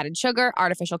no added sugar,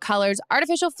 artificial colors,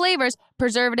 artificial flavors,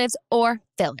 preservatives, or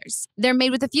fillers. They're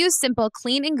made with a few simple,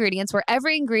 clean ingredients where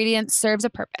every ingredient serves a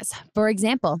purpose. For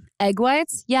example, egg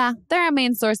whites, yeah, they're a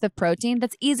main source of protein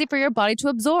that's easy for your body to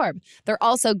absorb. They're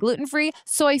also gluten-free,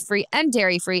 soy-free, and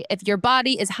dairy-free if your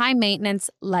body is high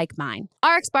maintenance like mine.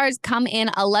 RX Bars come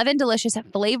in 11 delicious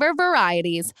flavor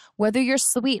varieties. Whether you're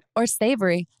sweet or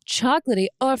savory, chocolatey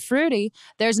or fruity,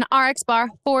 there's an RX Bar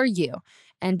for you.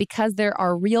 And because there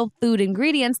are real food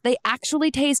ingredients, they actually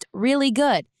taste really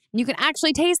good. You can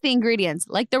actually taste the ingredients,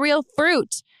 like the real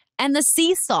fruit and the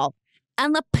sea salt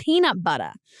and the peanut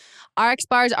butter. RX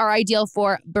bars are ideal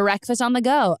for breakfast on the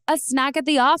go, a snack at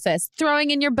the office,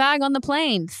 throwing in your bag on the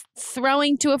plane,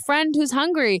 throwing to a friend who's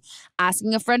hungry,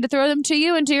 asking a friend to throw them to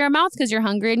you into your mouth because you're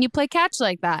hungry and you play catch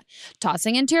like that,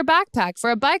 tossing into your backpack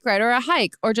for a bike ride or a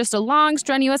hike, or just a long,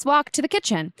 strenuous walk to the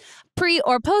kitchen, pre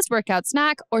or post-workout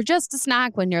snack, or just a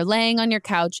snack when you're laying on your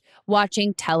couch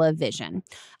watching television.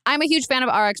 I'm a huge fan of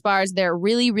RX bars. They're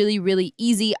really, really, really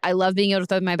easy. I love being able to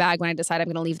throw them in my bag when I decide I'm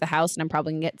going to leave the house and I'm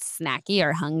probably going to get snacky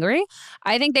or hungry.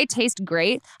 I think they taste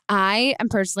great. I am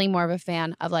personally more of a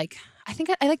fan of I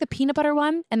like the peanut butter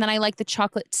one, and then I like the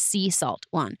chocolate sea salt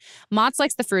one. Mott's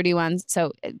likes the fruity ones,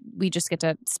 so we just get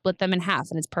to split them in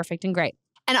half, and it's perfect and great.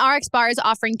 And RX Bar is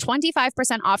offering 25%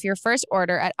 off your first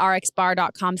order at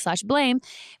rxbar.com/blame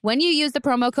when you use the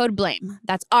promo code BLAME.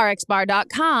 That's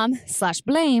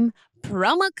rxbar.com/blame.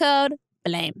 Promo code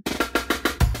BLAME.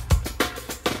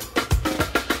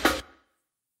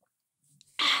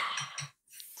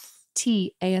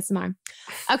 T ASMR.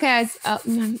 Okay, guys.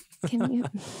 Can you?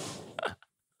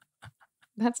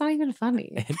 That's not even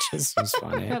funny. It just was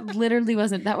funny. That literally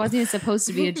wasn't. That wasn't even supposed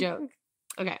to be a joke.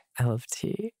 Okay. I love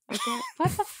tea. Okay.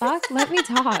 What the fuck? Let me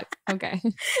talk. Okay.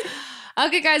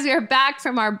 Okay, guys, we are back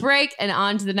from our break and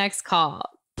on to the next call.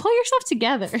 Pull yourself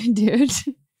together, dude.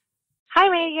 Hi,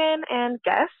 Megan and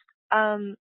guest.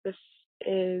 This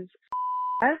is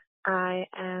I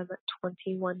am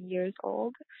 21 years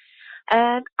old,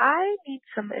 and I need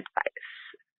some advice.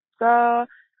 So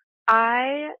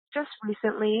I just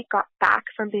recently got back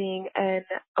from being an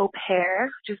au pair,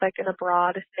 which is like an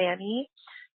abroad nanny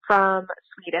from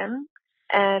Sweden.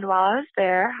 And while I was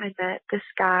there, I met this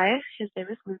guy. His name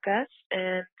is Lucas,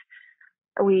 and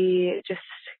we just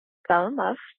fell in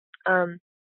love.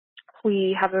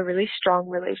 We have a really strong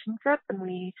relationship, and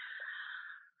we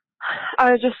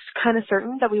are just kind of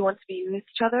certain that we want to be with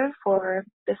each other for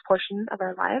this portion of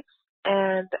our lives.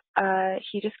 And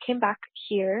he just came back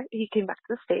here. He came back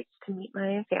to the States to meet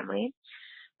my family.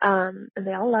 And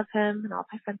they all love him, and all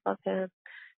my friends love him.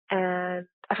 And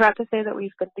I forgot to say that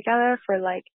we've been together for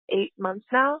like 8 months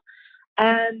now.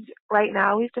 And right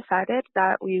now we've decided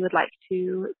that we would like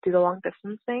to do the long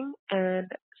distance thing.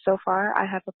 And so far I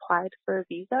have applied for a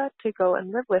visa to go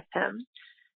and live with him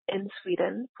in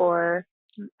Sweden for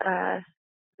the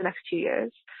next 2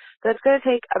 years. So it's going to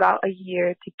take about a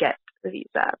year to get the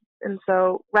visa. And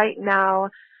so right now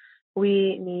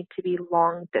we need to be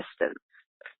long distance.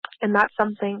 And that's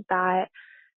something that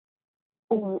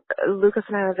Lucas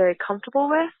and I are very comfortable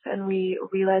with, and we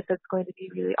realize that it's going to be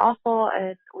really awful,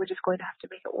 and we're just going to have to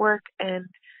make it work. And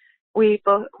we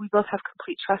both have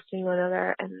complete trust in one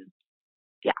another, and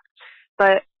yeah.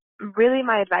 But really,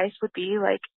 my advice would be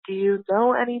do you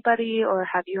know anybody, or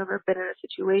have you ever been in a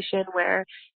situation where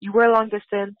you were long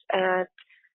distance and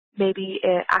maybe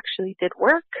it actually did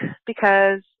work?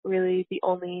 Because really, the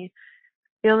only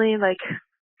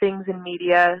things in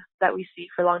media that we see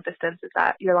for long distance is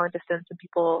that you're long distance and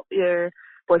your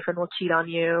boyfriend will cheat on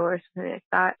you or something like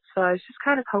that. So I was just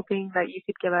kind of hoping that you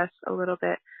could give us a little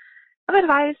bit of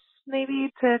advice,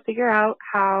 maybe, to figure out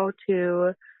how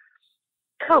to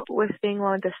cope with being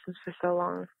long distance for so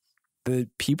long. The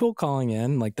people calling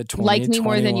in, like the 20, like me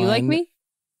more than you like me?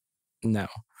 No.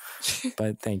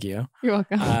 But thank you. You're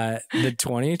welcome. The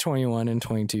 20, 21, and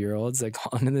 22-year-olds that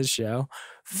call into the show,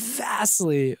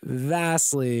 vastly,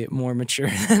 vastly more mature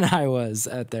than I was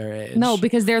at their age. No,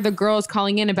 because they're the girls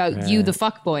calling in about you, the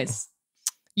fuck boys.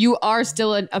 You are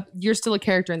still you're still a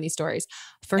character in these stories.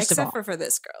 Except for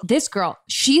this girl. This girl,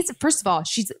 she's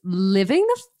living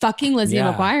the fucking Lizzie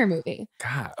McGuire movie.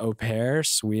 God, au pair,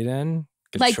 Sweden,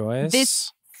 good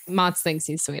choice. Mats thinks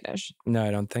he's Swedish. No,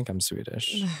 I don't think I'm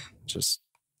Swedish. Just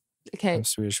okay. I'm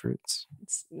Swedish roots.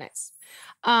 It's nice.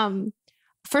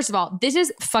 First of all, this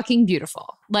is fucking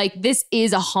beautiful. This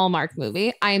is a Hallmark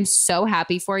movie. I am so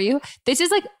happy for you. This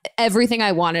is everything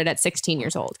I wanted at 16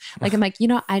 years old. I'm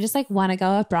I just want to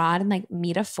go abroad and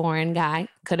meet a foreign guy.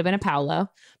 Could have been a Paolo,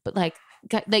 but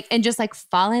and just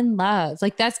fall in love.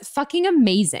 That's fucking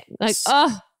amazing.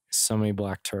 So many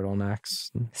black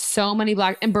turtlenecks. So many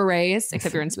black and berets,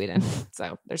 except you're in Sweden.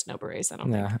 So there's no berets, I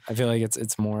don't think. Yeah, I feel like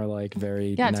it's more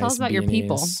very nice tell us about your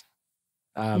people.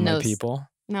 My people.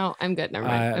 No, I'm good. Never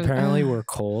mind. Apparently we're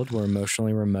cold. We're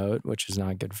emotionally remote, which is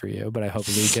not good for you. But I hope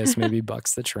Lucas maybe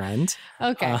bucks the trend.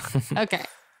 Okay. Okay.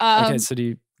 Okay. So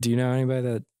do you know anybody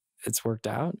that it's worked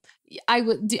out? I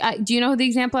would. Do you know the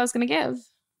example I was going to give?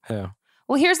 Who?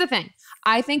 Well, here's the thing.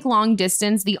 I think long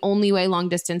distance, the only way long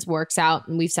distance works out,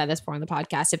 and we've said this before on the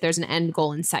podcast, if there's an end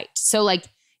goal in sight. So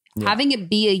having it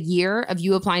be a year of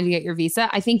you applying to get your visa,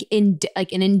 I think in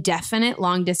an indefinite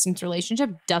long distance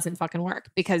relationship doesn't fucking work,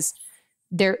 because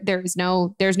there's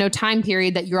no time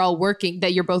period that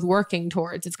you're both working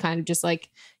towards. It's kind of just like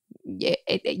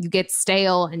you get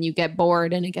stale and you get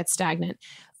bored and it gets stagnant.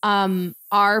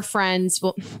 Our friends,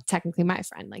 well, technically my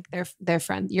friend, like they're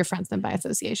friends, your friends then by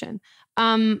association.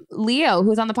 Leo,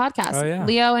 who's on the podcast,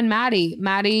 Leo and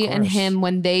Maddie and him,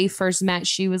 when they first met,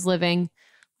 she was living,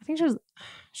 I think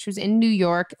she was in New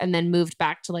York and then moved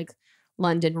back to like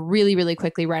London really, really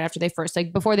quickly right after they first,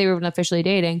 like before they were even officially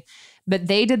dating. But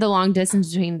they did the long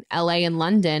distance between LA and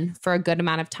London for a good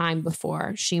amount of time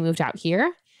before she moved out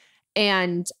here.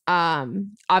 And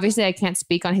obviously I can't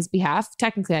speak on his behalf.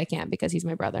 Technically I can't because he's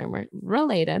my brother and we're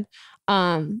related.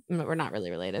 We're not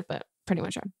really related, but pretty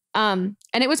much are. And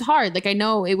it was hard. Like I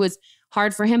know it was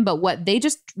hard for him, but they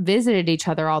just visited each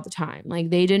other all the time. Like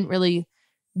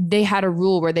they had a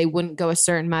rule where they wouldn't go a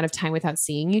certain amount of time without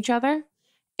seeing each other.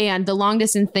 And the long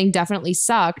distance thing definitely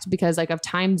sucked because like of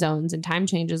time zones and time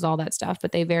changes, all that stuff.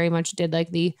 But they very much did like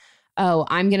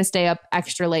I'm going to stay up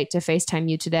extra late to FaceTime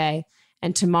you today.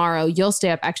 And tomorrow you'll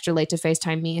stay up extra late to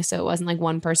FaceTime me. So it wasn't like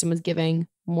one person was giving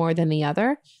more than the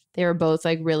other. They were both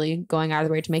like really going out of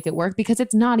their way to make it work because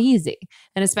it's not easy.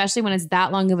 And especially when it's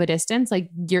that long of a distance,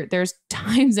 like there's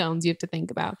time zones you have to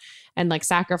think about and like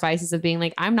sacrifices of being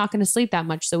like, I'm not going to sleep that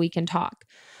much so we can talk.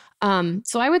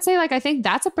 So I would say like, I think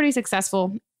that's a pretty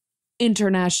successful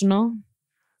international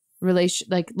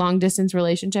like long distance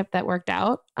relationship that worked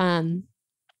out. I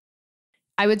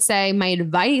would say my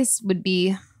advice would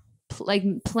be like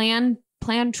plan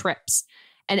trips.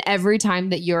 And every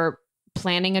time that you're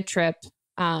planning a trip,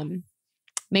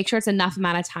 make sure it's enough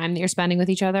amount of time that you're spending with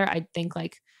each other. I think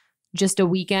like just a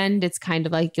weekend, it's kind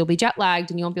of like you'll be jet lagged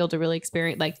and you won't be able to really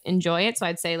enjoy it. So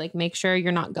I'd say like make sure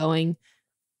you're not going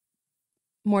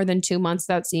more than 2 months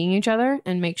without seeing each other,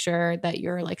 and make sure that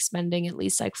you're like spending at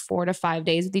least like 4 to 5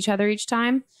 days with each other each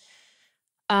time.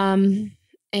 And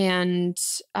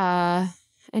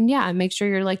yeah, make sure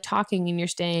you're like talking and you're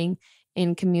staying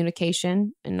in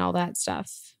communication and all that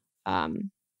stuff. I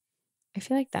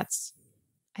feel like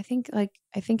I think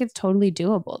it's totally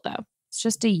doable though. It's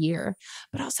just a year,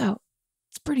 but also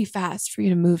it's pretty fast for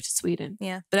you to move to Sweden.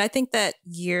 Yeah. But I think that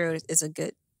year is a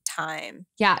good time.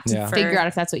 Yeah. To figure out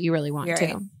if that's what you really want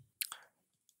to.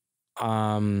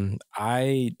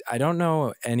 I don't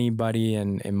know anybody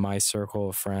in my circle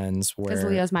of friends where. Because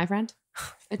Leo's my friend.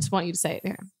 I just want you to say it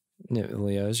here.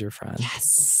 Leo's your friend.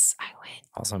 Yes, I win.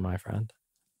 Also my friend.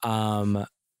 I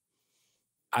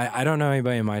don't know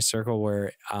anybody in my circle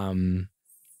where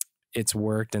it's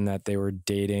worked and that they were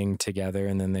dating together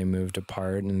and then they moved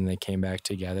apart and they came back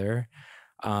together.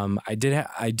 I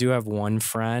do have one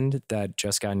friend that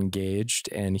just got engaged,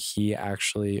 and he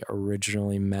actually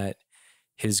originally met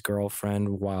his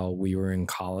girlfriend while we were in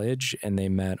college, and they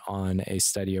met on a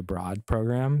study abroad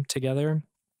program together.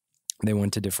 They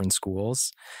went to different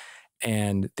schools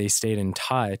and they stayed in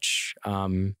touch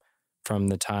from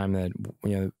the time that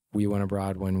we went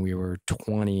abroad when we were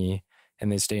 20,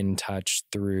 and they stayed in touch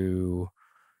through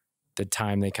the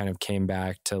time they kind of came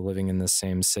back to living in the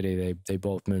same city. They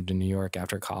both moved to New York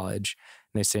after college,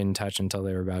 and they stayed in touch until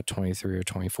they were about 23 or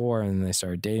 24, and then they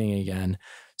started dating again.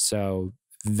 So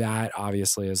that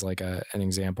obviously is like an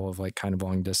example of like kind of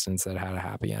long distance that had a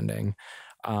happy ending.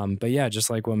 But yeah,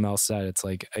 just like what Mel said, it's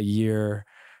like a year.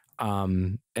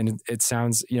 And it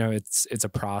sounds, it's a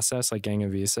process like getting a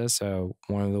visa. So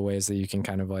one of the ways that you can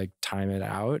kind of like time it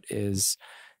out is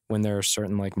when there are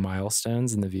certain like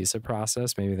milestones in the visa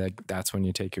process, maybe that's when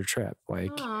you take your trip.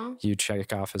 Like you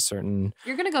check off a certain.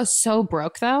 You're going to go so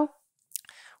broke though.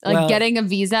 Like getting a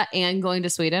visa and going to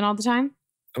Sweden all the time.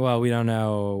 Well, we don't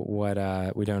know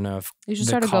we don't know if you should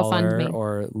start a GoFundMe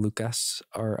or Lucas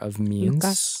are of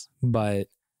means, but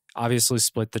obviously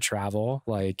split the travel.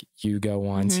 Like you go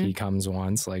once, he comes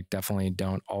once. Like definitely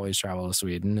don't always travel to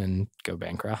Sweden and go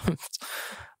bankrupt.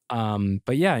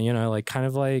 But yeah, like kind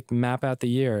of like map out the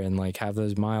year and like have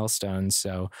those milestones.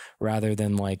 So rather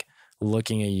than like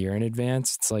looking a year in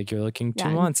advance, it's like you're looking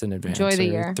 2 months in advance, enjoy the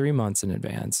year. 3 months in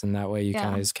advance. And that way you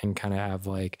guys can kind of have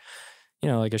like,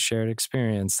 like a shared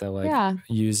experience that like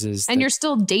uses. And you're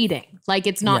still dating. Like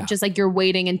it's not just like you're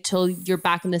waiting until you're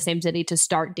back in the same city to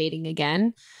start dating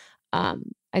again.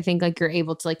 I think like you're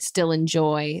able to like still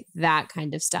enjoy that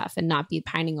kind of stuff and not be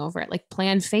pining over it. Like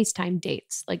plan FaceTime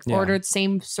dates, like order the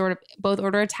same sort of, both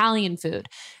order Italian food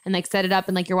and like set it up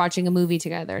and like you're watching a movie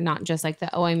together, not just like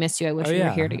I miss you. I wish we were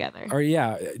here together. Or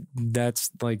that's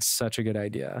like such a good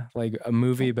idea. Like a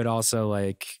movie, but also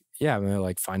like,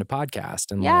 like find a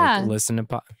podcast and like listen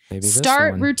to maybe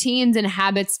start routines and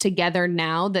habits together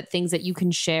now, that things that you can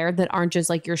share that aren't just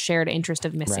like your shared interest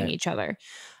of missing each other.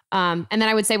 And then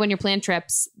I would say when you're planning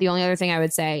trips, the only other thing I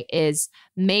would say is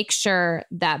make sure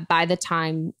that by the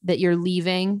time that you're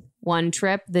leaving one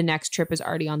trip, the next trip is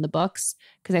already on the books.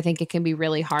 Because I think it can be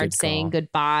really hard saying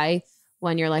goodbye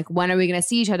when you're like, when are we going to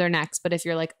see each other next? But if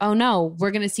you're like, oh no,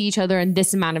 we're going to see each other in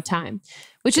this amount of time,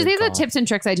 which is the tips and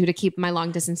tricks I do to keep my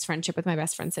long distance friendship with my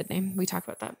best friend, Sydney. We talk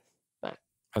about that. But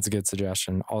that's a good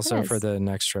suggestion. Also for the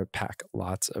next trip, pack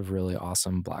lots of really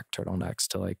awesome black turtlenecks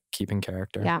to like keep in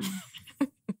character. Yeah.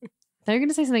 They're going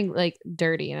to say something like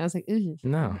dirty. And I was like, ooh.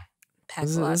 No.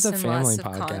 This is a family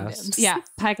podcast. Yeah.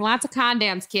 Pack lots of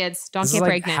condoms, kids. Don't get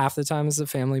pregnant. Half the time it's a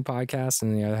family podcast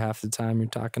and the other half of the time you're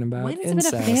talking about when has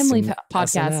it been a family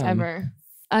podcast ever?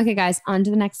 Okay, guys, on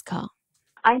to the next call.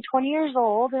 I'm 20 years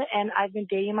old and I've been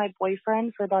dating my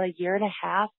boyfriend for about a year and a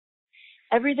half.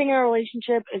 Everything in our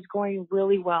relationship is going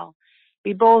really well.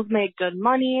 We both make good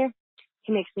money.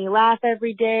 He makes me laugh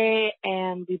every day,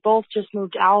 and we both just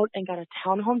moved out and got a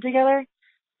townhome together.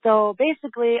 So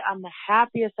basically, I'm the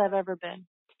happiest I've ever been.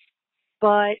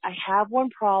 But I have one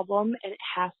problem, and it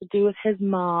has to do with his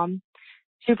mom.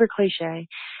 Super cliche.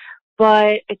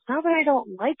 But it's not that I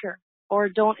don't like her or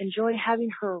don't enjoy having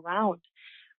her around.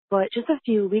 But just a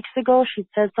few weeks ago, she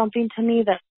said something to me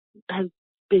that has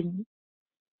been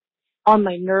on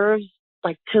my nerves,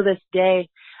 like, to this day.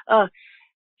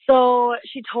 So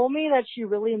she told me that she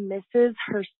really misses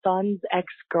her son's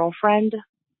ex-girlfriend.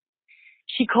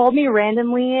 She called me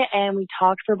randomly and we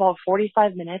talked for about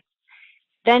 45 minutes.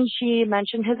 Then she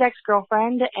mentioned his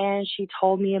ex-girlfriend and she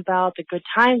told me about the good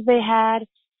times they had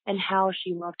and how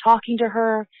she loved talking to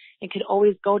her and could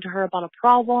always go to her about a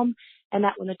problem, and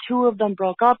that when the two of them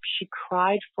broke up, she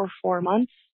cried for 4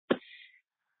 months.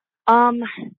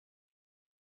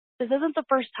 This isn't the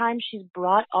first time she's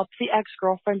brought up the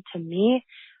ex-girlfriend to me,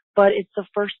 but it's the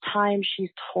first time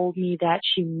she's told me that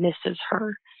she misses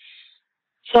her.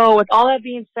 So with all that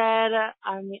being said,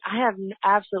 I mean, I have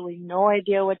absolutely no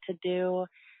idea what to do.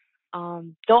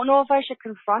 Don't know if I should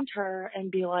confront her and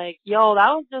be like, yo, that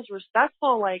was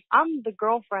disrespectful. Like, I'm the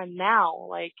girlfriend now.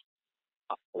 Like,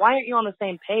 why aren't you on the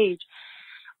same page?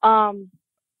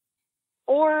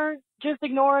 Or just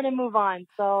ignore it and move on.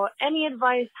 So any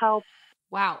advice helps.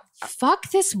 Wow.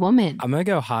 Fuck this woman. I'm going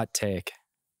to go hot take.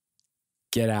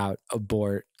 Get out.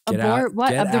 Abort. Abort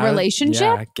what? Of the relationship?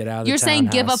 Yeah, get out of the You're saying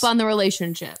give townhouse. up on the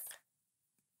relationship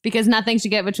because nothing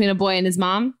should get between a boy and his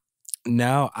mom?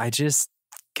 No, I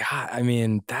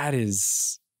mean, that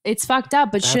is... It's fucked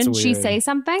up, but shouldn't she say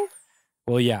something?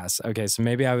 Well, yes. Okay, so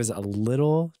maybe I was a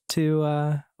little too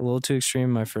extreme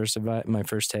in my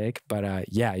first take, but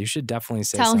yeah, you should definitely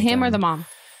say something. Tell him or the mom?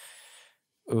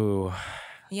 Ooh.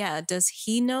 Yeah, does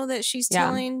he know that she's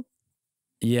telling?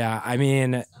 Yeah, I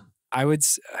mean, I would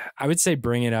say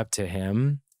bring it up to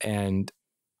him, and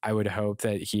I would hope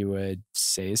that he would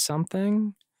say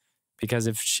something, because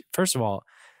first of all,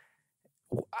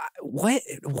 what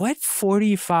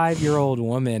 45-year-old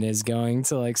woman is going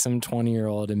to like some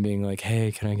 20-year-old and being like,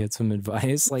 hey, can I get some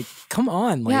advice? Like, come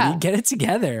on, lady, get it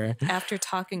together. After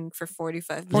talking for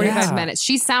 45 minutes.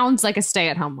 She sounds like a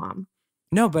stay-at-home mom.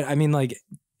 No, but I mean, like,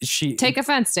 she take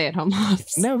offense, stay-at-home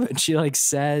moms. No, but she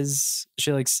said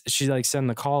in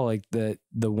the call, like, the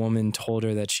woman told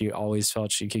her that she always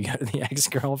felt she could go to the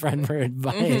ex-girlfriend for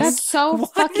advice. That's so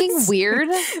fucking weird.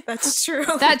 That's true.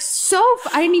 I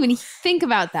didn't even think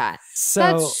about that.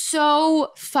 That's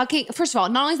so fucking, first of all,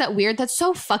 not only is that weird, that's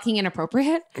so fucking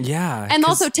inappropriate. Yeah. And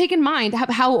also take in mind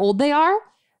how old they are.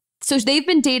 So they've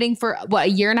been dating for what, a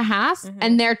year and a half,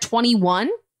 and they're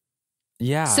 21.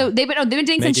 Yeah. So they've been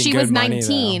dating since she was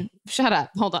 19. Shut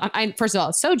up. Hold on. First of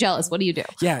all, so jealous. What do you do?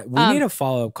 Yeah, we need a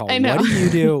follow-up call. I know. What do you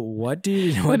do? What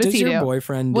does your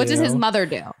boyfriend do? What does his mother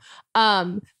do?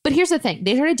 But here's the thing.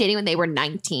 They started dating when they were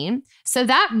 19. So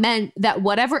that meant that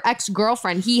whatever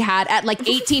ex-girlfriend he had at like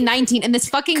 18, 19, and this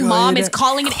fucking mom is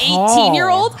calling an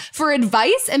 18-year-old for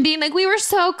advice and being like, we were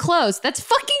so close. That's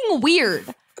fucking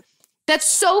weird. That's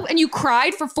so, and you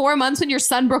cried for 4 months when your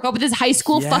son broke up with his high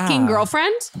school fucking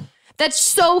girlfriend? That's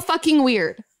so fucking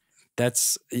weird.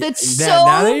 That's so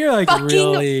now that you're like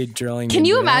really drilling. Can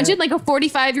you imagine like a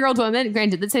 45-year-old woman?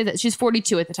 Granted, let's say that she's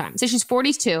 42 at the time. Say she's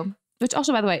 42, which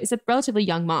also, by the way, is a relatively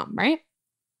young mom, right?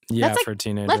 Yeah, for a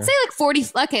teenager. Let's say like 40.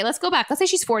 Okay, let's go back. Let's say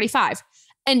she's 45,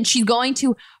 and she's going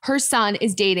to. Her son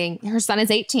is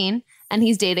 18, and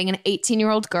he's dating an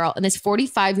 18-year-old girl, and this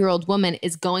 45-year-old woman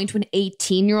is going to an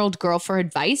 18-year-old girl for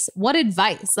advice. What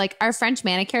advice? Like, our French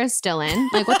manicure is still in?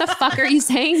 Like, what the fuck are you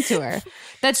saying to her?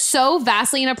 That's so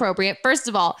vastly inappropriate. First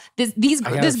of all, this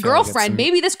girlfriend,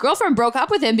 maybe this girlfriend broke up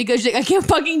with him because she's like, I can't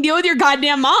fucking deal with your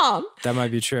goddamn mom. That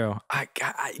might be true.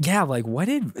 Yeah, like, what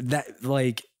did that,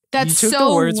 like, That's you took so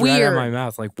the words weird. right out of my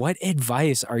mouth. Like, what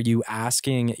advice are you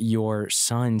asking your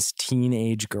son's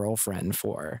teenage girlfriend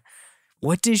for?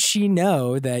 What does she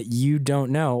know that you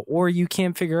don't know or you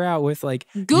can't figure out with like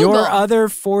Google. your other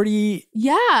 40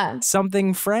 Yeah.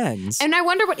 something friends? And I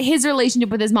wonder what his relationship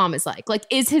with his mom is like. Like,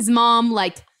 is his mom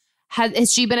like,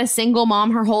 has she been a single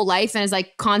mom her whole life and is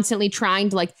like constantly trying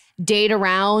to like date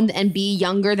around and be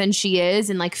younger than she is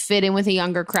and like fit in with a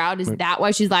younger crowd? Is that why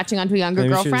she's latching onto a younger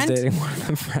Maybe girlfriend? She was dating one of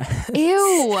the friends.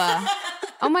 Ew.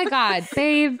 Oh my God,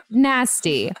 babe,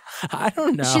 nasty. I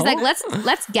don't know. She's like,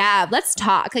 let's gab, let's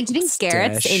talk. Like, do you think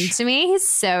Garrett's into me? He's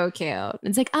so cute.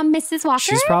 It's like, Mrs. Walker.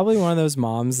 She's probably one of those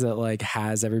moms that like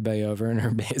has everybody over in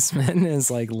her basement and is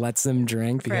like lets them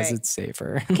drink because it's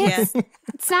safer. Kids,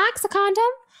 snacks, a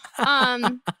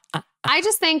condom. I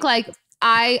just think like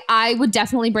I would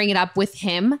definitely bring it up with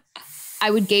him. I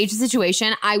would gauge the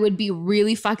situation. I would be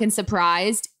really fucking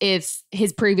surprised if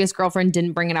his previous girlfriend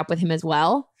didn't bring it up with him as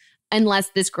well. Unless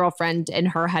this girlfriend and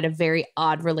her had a very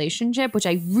odd relationship, which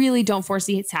I really don't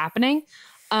foresee it's happening.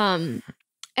 And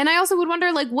I also would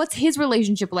wonder, like, what's his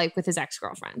relationship like with his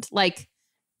ex-girlfriend? Like,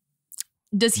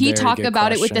 does he talk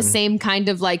about it with the same kind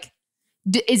of like,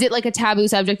 is it like a taboo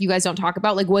subject you guys don't talk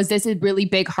about? Like, was this a really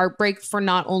big heartbreak for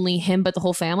not only him, but the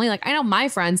whole family? Like, I know my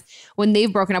friends, when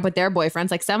they've broken up with their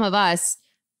boyfriends, like some of us,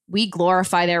 we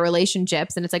glorify their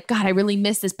relationships and it's like, God, I really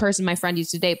miss this person my friend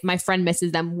used to date. My friend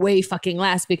misses them way fucking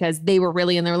less because they were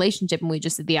really in the relationship and we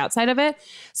just did the outside of it.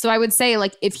 So I would say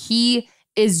like, if he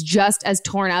is just as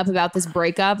torn up about this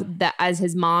breakup that as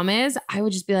his mom is, I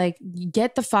would just be like,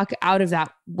 get the fuck out of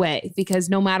that way, because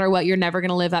no matter what, you're never going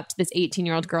to live up to this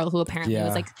 18-year-old girl who apparently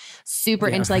was like super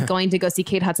into like going to go see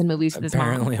Kate Hudson movies with his mom.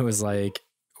 Apparently it was like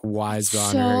wise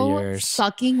beyond her So years.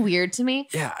 fucking weird to me.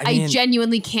 Yeah, I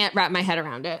genuinely can't wrap my head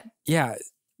around it. Yeah.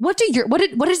 What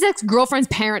does ex-girlfriend's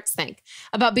parents think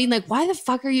about being like, why the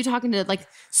fuck are you talking to like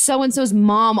so-and-so's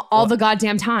mom all the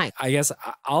goddamn time? I guess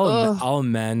I'll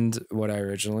amend what I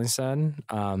originally said.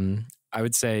 I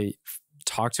would say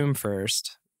talk to him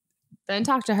first. Then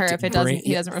talk to her if he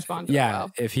doesn't respond to it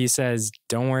well. If he says,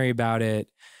 don't worry about it,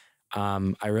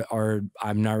 I'm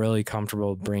not really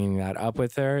comfortable bringing that up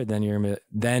with her, then you're gonna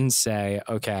then say,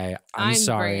 okay, I'm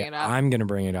sorry, I'm gonna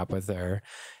bring it up with her.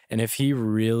 And if he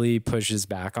really pushes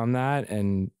back on that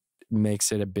and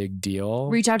makes it a big deal,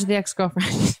 reach out to the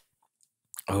ex-girlfriend.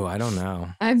 Oh, I don't know.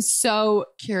 I'm so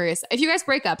curious. If you guys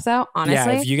break up, though,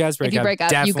 honestly, if you guys break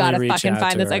up, you gotta fucking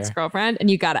find this ex-girlfriend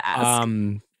and you gotta ask.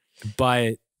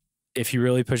 But if he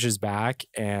really pushes back,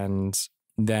 and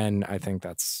then I think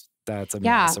that's a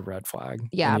massive red flag.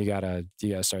 Yeah, and you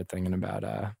gotta start thinking about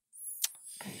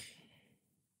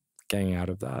getting out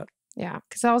of that. Yeah,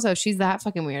 because also she's that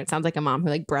fucking weird. It sounds like a mom who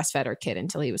like breastfed her kid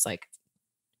until he was like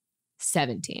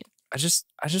 17. I just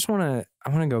want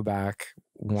to go back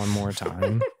one more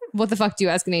time. What the fuck do you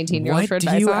ask an 18-year-old for advice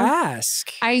on? What do you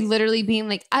ask? I literally being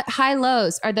like, high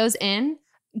lows, are those in?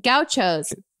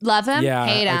 Gauchos, love them,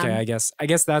 hate them. Okay, I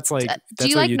guess that's like. Do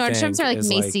you like Nordstrom's or like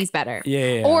Macy's better?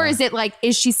 Yeah. Or is it like,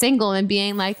 is she single and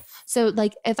being like, so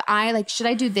like if I like, should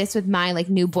I do this with my like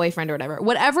new boyfriend or whatever?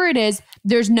 Whatever it is,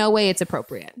 there's no way it's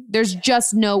appropriate. There's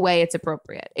just no way it's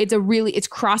appropriate. It's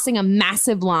crossing a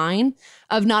massive line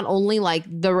of not only like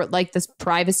this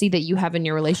privacy that you have in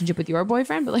your relationship with your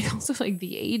boyfriend, but like also like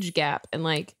the age gap and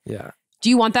like, do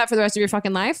you want that for the rest of your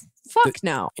fucking life? Fuck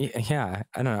no. Yeah,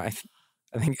 I don't know.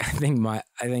 I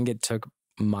think it took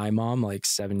my mom like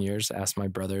 7 years to ask my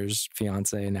brother's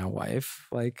fiance and now wife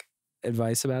like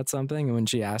advice about something, and when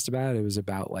she asked about it, it was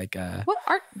about like what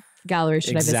art gallery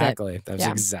should I visit? Exactly, that's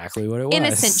exactly what it was.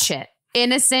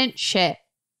 Innocent shit.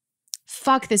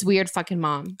 Fuck this weird fucking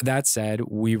mom. That said,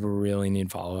 we really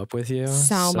need follow-up with you.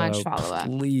 So much follow-up.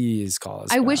 Please call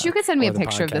us I wish you could send me a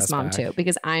picture of this mom too,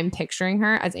 because I'm picturing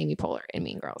her as Amy Poehler in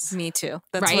Mean Girls. Me too.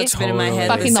 That's what's been in my head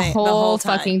fucking the whole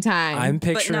fucking time. I'm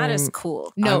picturing, but not as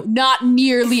cool. No, not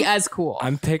nearly as cool.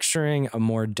 I'm picturing a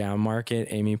more down market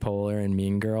Amy Poehler and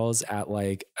Mean Girls at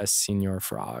like a Senior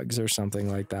Frogs or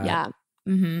something like that. Yeah.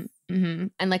 And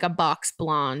like a box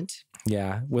blonde.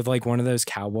 Yeah, with like one of those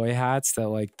cowboy hats that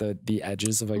like the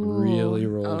edges have like really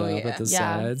rolled up at the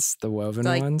sides, the woven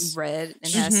ones. Red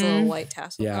and has a little white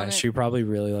tassel on it. She probably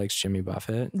really likes Jimmy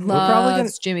Buffett.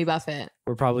 Loves Jimmy Buffett.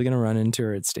 We're probably gonna run into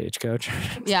her at Stagecoach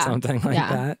or something like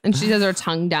that. And she has her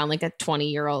tongue down like a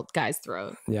 20-year-old guy's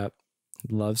throat. Yep.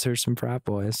 Loves her some frat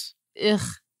boys. Ugh.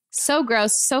 So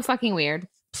gross. So fucking weird.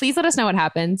 Please let us know what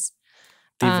happens.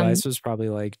 The advice was probably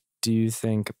like, do you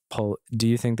think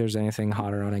there's anything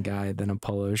hotter on a guy than a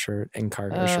polo shirt and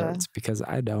cargo shorts? Because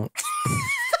I don't.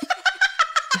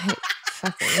 I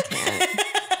fucking can't.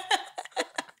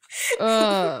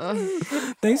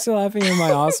 Thanks for laughing at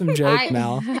my awesome joke,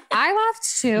 Mel. I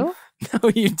laughed too. No,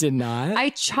 you did not. I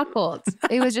chuckled.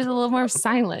 It was just a little more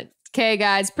silent. Okay,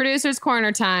 guys, producer's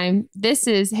corner time. This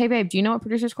is, hey, babe, do you know what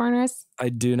producer's corner is? I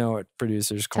do know what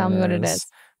producer's corner is. Tell me what it is.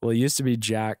 Well, it used to be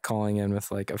Jack calling in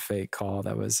with like a fake call.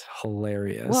 That was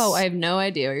hilarious. Whoa, I have no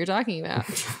idea what you're talking about.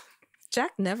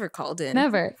 Jack never called in.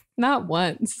 Never. Not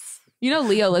once. You know,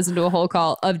 Leo listened to a whole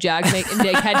call of Jack and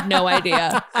Nick had no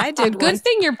idea. I did. Good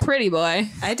thing you're pretty, boy.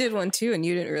 I did one too, and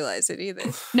you didn't realize it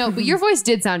either. No, but your voice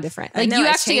did sound different. Like, you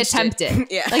actually attempted.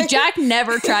 Yeah. Like, Jack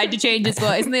never tried to change his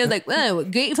voice. And they was like, whoa,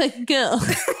 great fucking girl.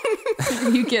 Are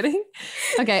you kidding?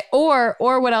 Okay. Or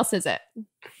what else is it?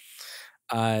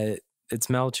 It's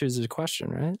Mel chooses a question,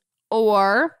 right?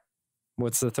 Or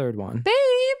what's the third one? Babe.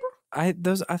 I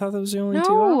thought that was the only two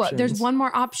No, options. there's one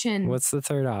more option. What's the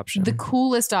third option? The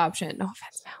coolest option. No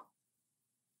offense, Mel.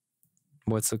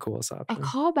 What's the coolest A option?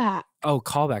 callback. Oh,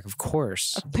 callback, of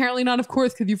course. Apparently not, of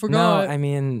course, because you forgot. No, I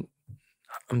mean,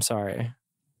 I'm sorry.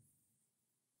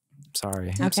 Sorry.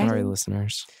 Okay. I'm sorry,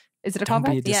 listeners. Is it a Don't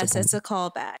be callback? Yes, it's a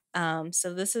callback.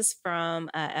 So this is from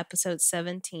episode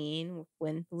 17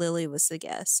 when Lily was the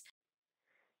guest.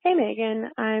 Hey,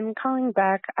 Megan. I'm calling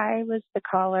back. I was the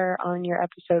caller on your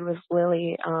episode with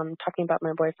Lily talking about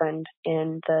my boyfriend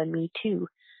and the Me Too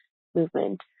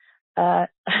movement.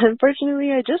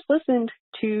 Unfortunately, I just listened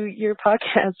to your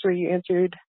podcast where you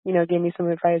answered, gave me some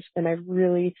advice, and I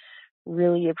really,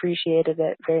 really appreciated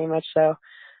it very much so.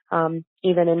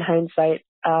 Even in hindsight,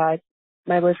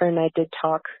 my boyfriend and I did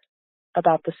talk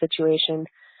about the situation.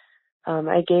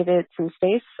 I gave it some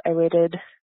space. I waited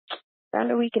around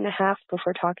a week and a half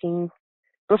before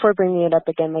bringing it up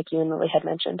again, like you and Lily had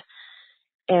mentioned.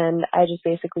 And I just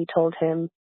basically told him,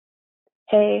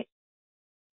 hey,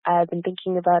 I've been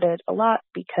thinking about it a lot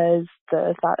because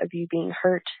the thought of you being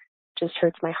hurt just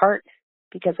hurts my heart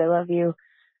because I love you.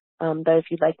 But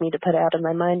if you'd like me to put it out of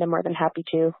my mind, I'm more than happy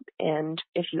to. And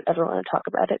if you ever want to talk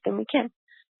about it, then we can.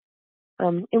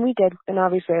 And we did. And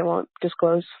obviously I won't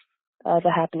disclose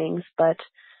the happenings, but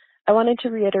I wanted to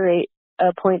reiterate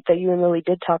a point that you and Lily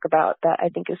did talk about that I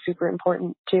think is super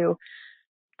important too,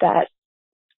 that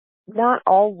not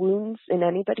all wounds in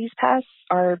anybody's past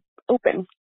are open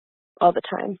all the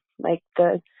time. Like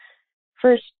the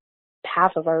first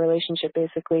half of our relationship,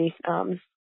 basically, it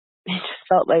just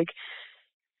felt like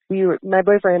my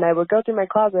boyfriend and I would go through my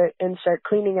closet and start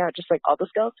cleaning out just like all the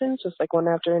skeletons, just like one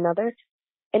after another.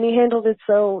 And he handled it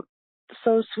so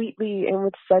sweetly and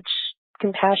with such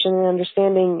compassion and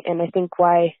understanding. And I think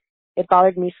why it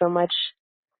bothered me so much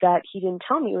that he didn't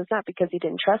tell me was not because he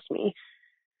didn't trust me,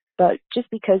 but just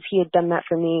because he had done that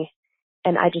for me.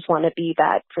 And I just want to be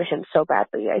that for him so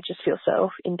badly. I just feel so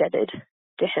indebted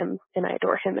to him, and I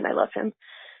adore him and I love him.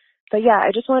 But yeah,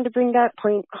 I just wanted to bring that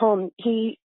point home.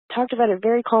 He talked about it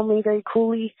very calmly, very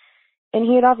coolly, and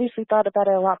he had obviously thought about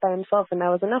it a lot by himself, and that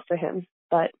was enough for him.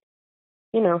 But,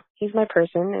 he's my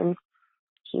person, and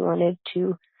he wanted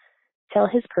to tell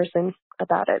his person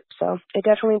about it. So it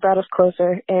definitely brought us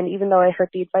closer. And even though I heard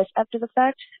the advice after the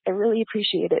fact, I really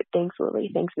appreciate it. Thanks, Lily.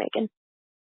 Thanks, Megan.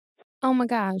 Oh my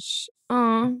gosh.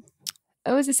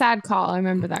 It was a sad call. I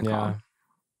remember that call.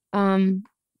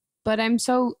 But I'm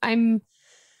so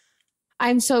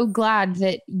glad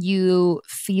that you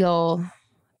feel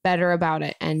better about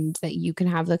it and that you can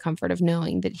have the comfort of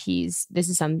knowing that this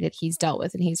is something that he's dealt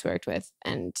with and he's worked with,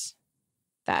 and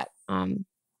that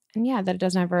that it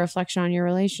doesn't have a reflection on your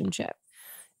relationship.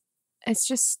 It's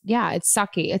just, it's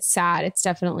sucky. It's sad. It's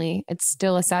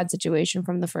still a sad situation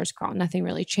from the first call. Nothing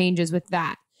really changes with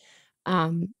that.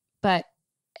 But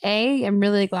I'm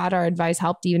really glad our advice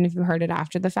helped, even if you heard it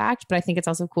after the fact. But I think it's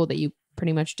also cool that you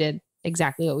pretty much did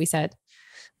exactly what we said,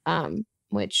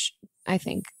 which I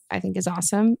think is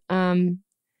awesome.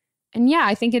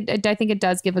 I think it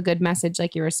does give a good message,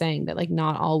 like you were saying, that like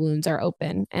not all wounds are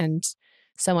open. And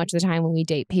so much of the time when we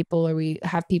date people or we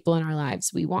have people in our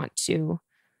lives, we want to,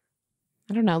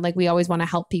 I don't know, like we always want to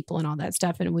help people and all that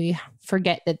stuff. And we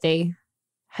forget that they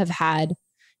have had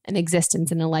an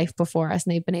existence in a life before us,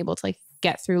 and they've been able to like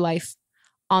get through life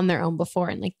on their own before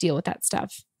and like deal with that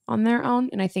stuff on their own.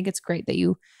 And I think it's great that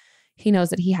he knows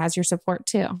that he has your support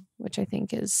too, which I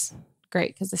think is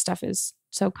great because the stuff is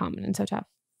so common and so tough.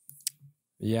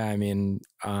 Yeah. I mean,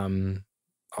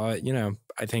 I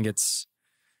think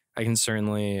I can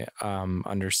certainly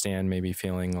understand maybe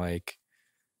feeling like,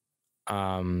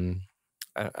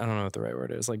 I don't know what the right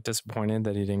word is, like disappointed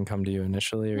that he didn't come to you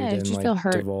initially, or he didn't like feel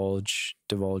hurt.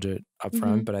 divulge it up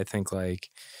front. But I think like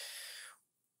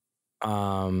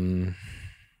when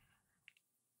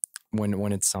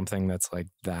it's something that's like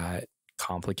that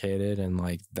complicated and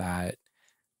like that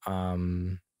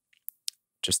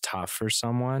just tough for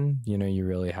someone, you know, you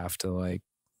really have to like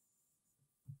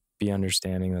be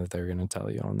understanding that they're going to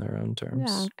tell you on their own terms.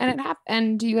 Yeah. And it happened.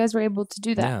 And you guys were able to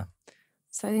do that. Yeah.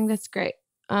 So I think that's great.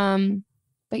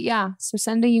 But yeah, so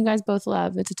sending you guys both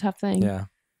love. It's a tough thing. Yeah.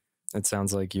 It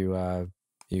sounds like you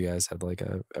guys had like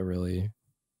a really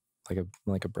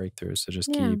like a breakthrough. So just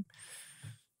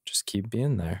keep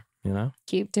being there, you know?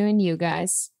 Keep doing you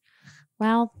guys.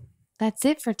 Well, that's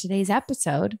it for today's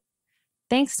episode.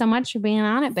 Thanks so much for being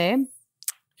on it, babe.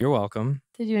 You're welcome.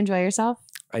 Did you enjoy yourself?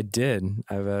 I did.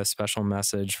 I have a special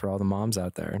message for all the moms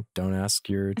out there. Don't ask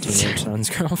your teenage son's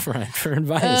girlfriend for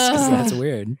advice because that's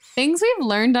weird. Things we've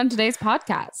learned on today's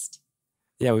podcast.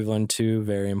 Yeah, we've learned 2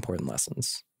 very important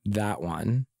lessons. That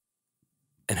one,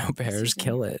 and au pairs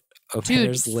kill it. Au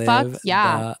pairs live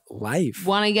the life.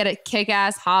 Want to get a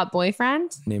kick-ass hot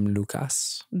boyfriend? Named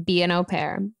Lucas. Be an au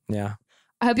pair. Yeah.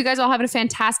 I hope you guys all have a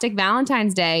fantastic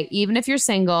Valentine's Day, even if you're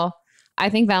single. I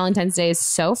think Valentine's Day is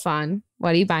so fun.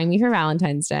 What are you buying me for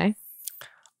Valentine's Day?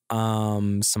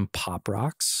 Some Pop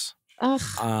Rocks. Ugh,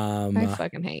 I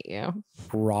fucking hate you.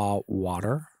 Raw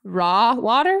water. Raw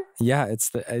water? Yeah, it's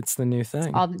the new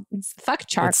thing. Fuck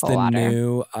charcoal it's the water.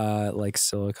 new like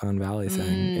Silicon Valley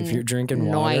thing. If you're drinking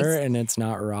water and it's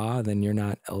not raw, then you're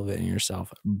not elevating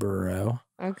yourself, bro.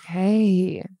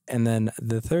 Okay. And then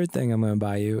the third thing I'm going to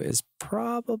buy you is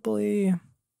probably...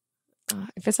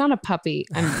 if it's not a puppy,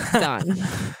 I'm done.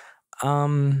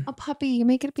 A puppy. You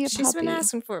make it be a puppy. She's been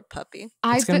asking for a puppy.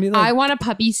 I want a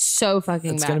puppy so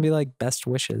fucking bad. It's going to be like best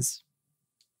wishes.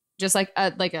 Just like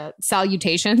a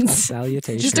salutations. A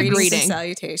salutation. Just a greeting. And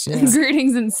salutations.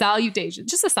 Greetings and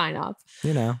salutations. Just a sign off.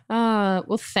 You know.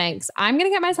 Well, thanks. I'm going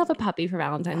to get myself a puppy for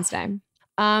Valentine's Day.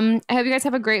 I hope you guys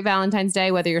have a great Valentine's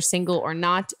Day, whether you're single or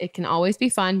not. It can always be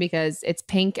fun because it's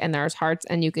pink and there's hearts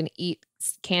and you can eat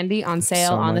candy on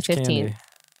sale on the 15th. Candy.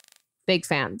 Big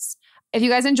fans. If you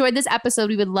guys enjoyed this episode,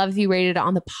 we would love if you rated it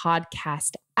on the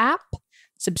podcast app.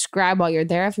 Subscribe while you're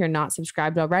there if you're not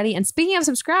subscribed already. And speaking of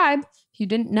subscribe, you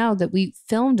didn't know that we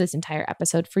filmed this entire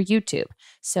episode for YouTube.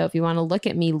 So if you want to look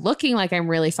at me looking like I'm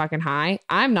really fucking high,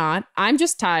 I'm not. I'm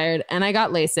just tired and I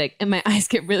got LASIK and my eyes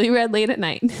get really red late at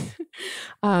night.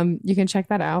 You can check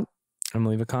that out. And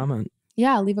leave a comment.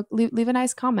 Yeah, leave a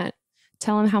nice comment.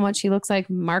 Tell him how much he looks like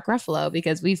Mark Ruffalo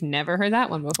because we've never heard that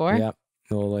one before. Yep.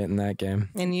 A little late in that game.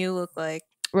 And you look like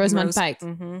Rosamund Pike.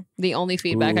 Mm-hmm. The only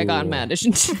feedback I got in my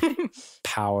audition.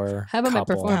 Power. How about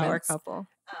couple. my performance? Power couple.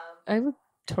 I would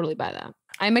totally buy that.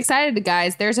 I'm excited,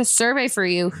 guys. There's a survey for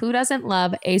you. Who doesn't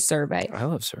love a survey? I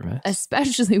love surveys.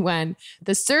 Especially when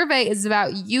the survey is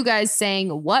about you guys saying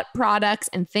what products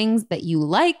and things that you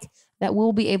like that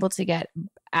we'll be able to get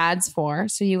ads for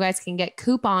so you guys can get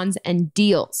coupons and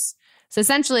deals. So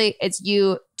essentially, it's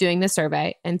you doing the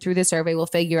survey, and through the survey, we'll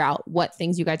figure out what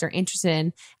things you guys are interested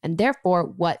in, and therefore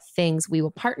what things we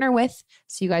will partner with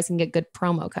so you guys can get good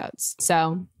promo codes.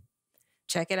 So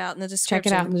check it out in the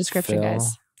description. Fill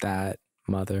guys. that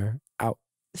mother out.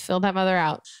 Fill that mother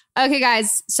out. Okay,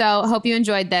 guys. So hope you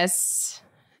enjoyed this,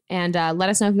 and let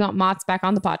us know if you want Mott's back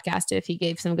on the podcast if he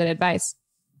gave some good advice.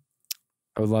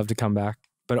 I would love to come back,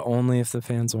 but only if the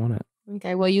fans want it.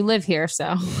 Okay, well, you live here, so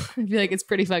I feel like it's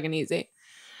pretty fucking easy.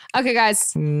 Okay,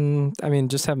 guys. I mean,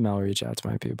 just have Mel reach out to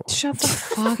my people. Shut the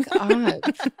fuck up.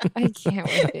 I can't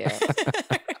with you.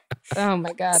 Oh,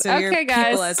 my God. So okay,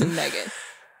 guys. People as in Meghan.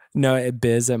 No,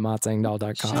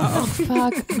 biz@motsengdahl.com. Oh,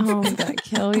 fuck. Oh, I'm going to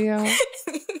kill you.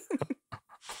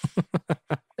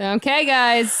 Okay,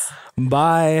 guys.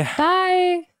 Bye.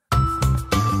 Bye.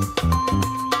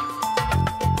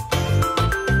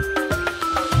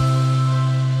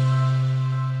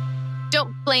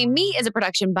 Don't Blame Me is a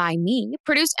production by me,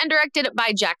 produced and directed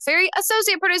by Jack Ferry,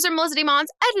 associate producer Melissa DeMons,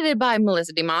 edited by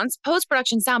Melissa DeMons,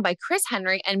 post-production sound by Chris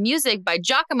Henry, and music by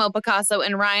Giacomo Picasso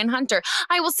and Ryan Hunter.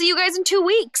 I will see you guys in 2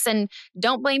 weeks, and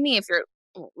don't blame me if your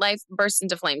life bursts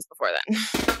into flames before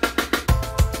then.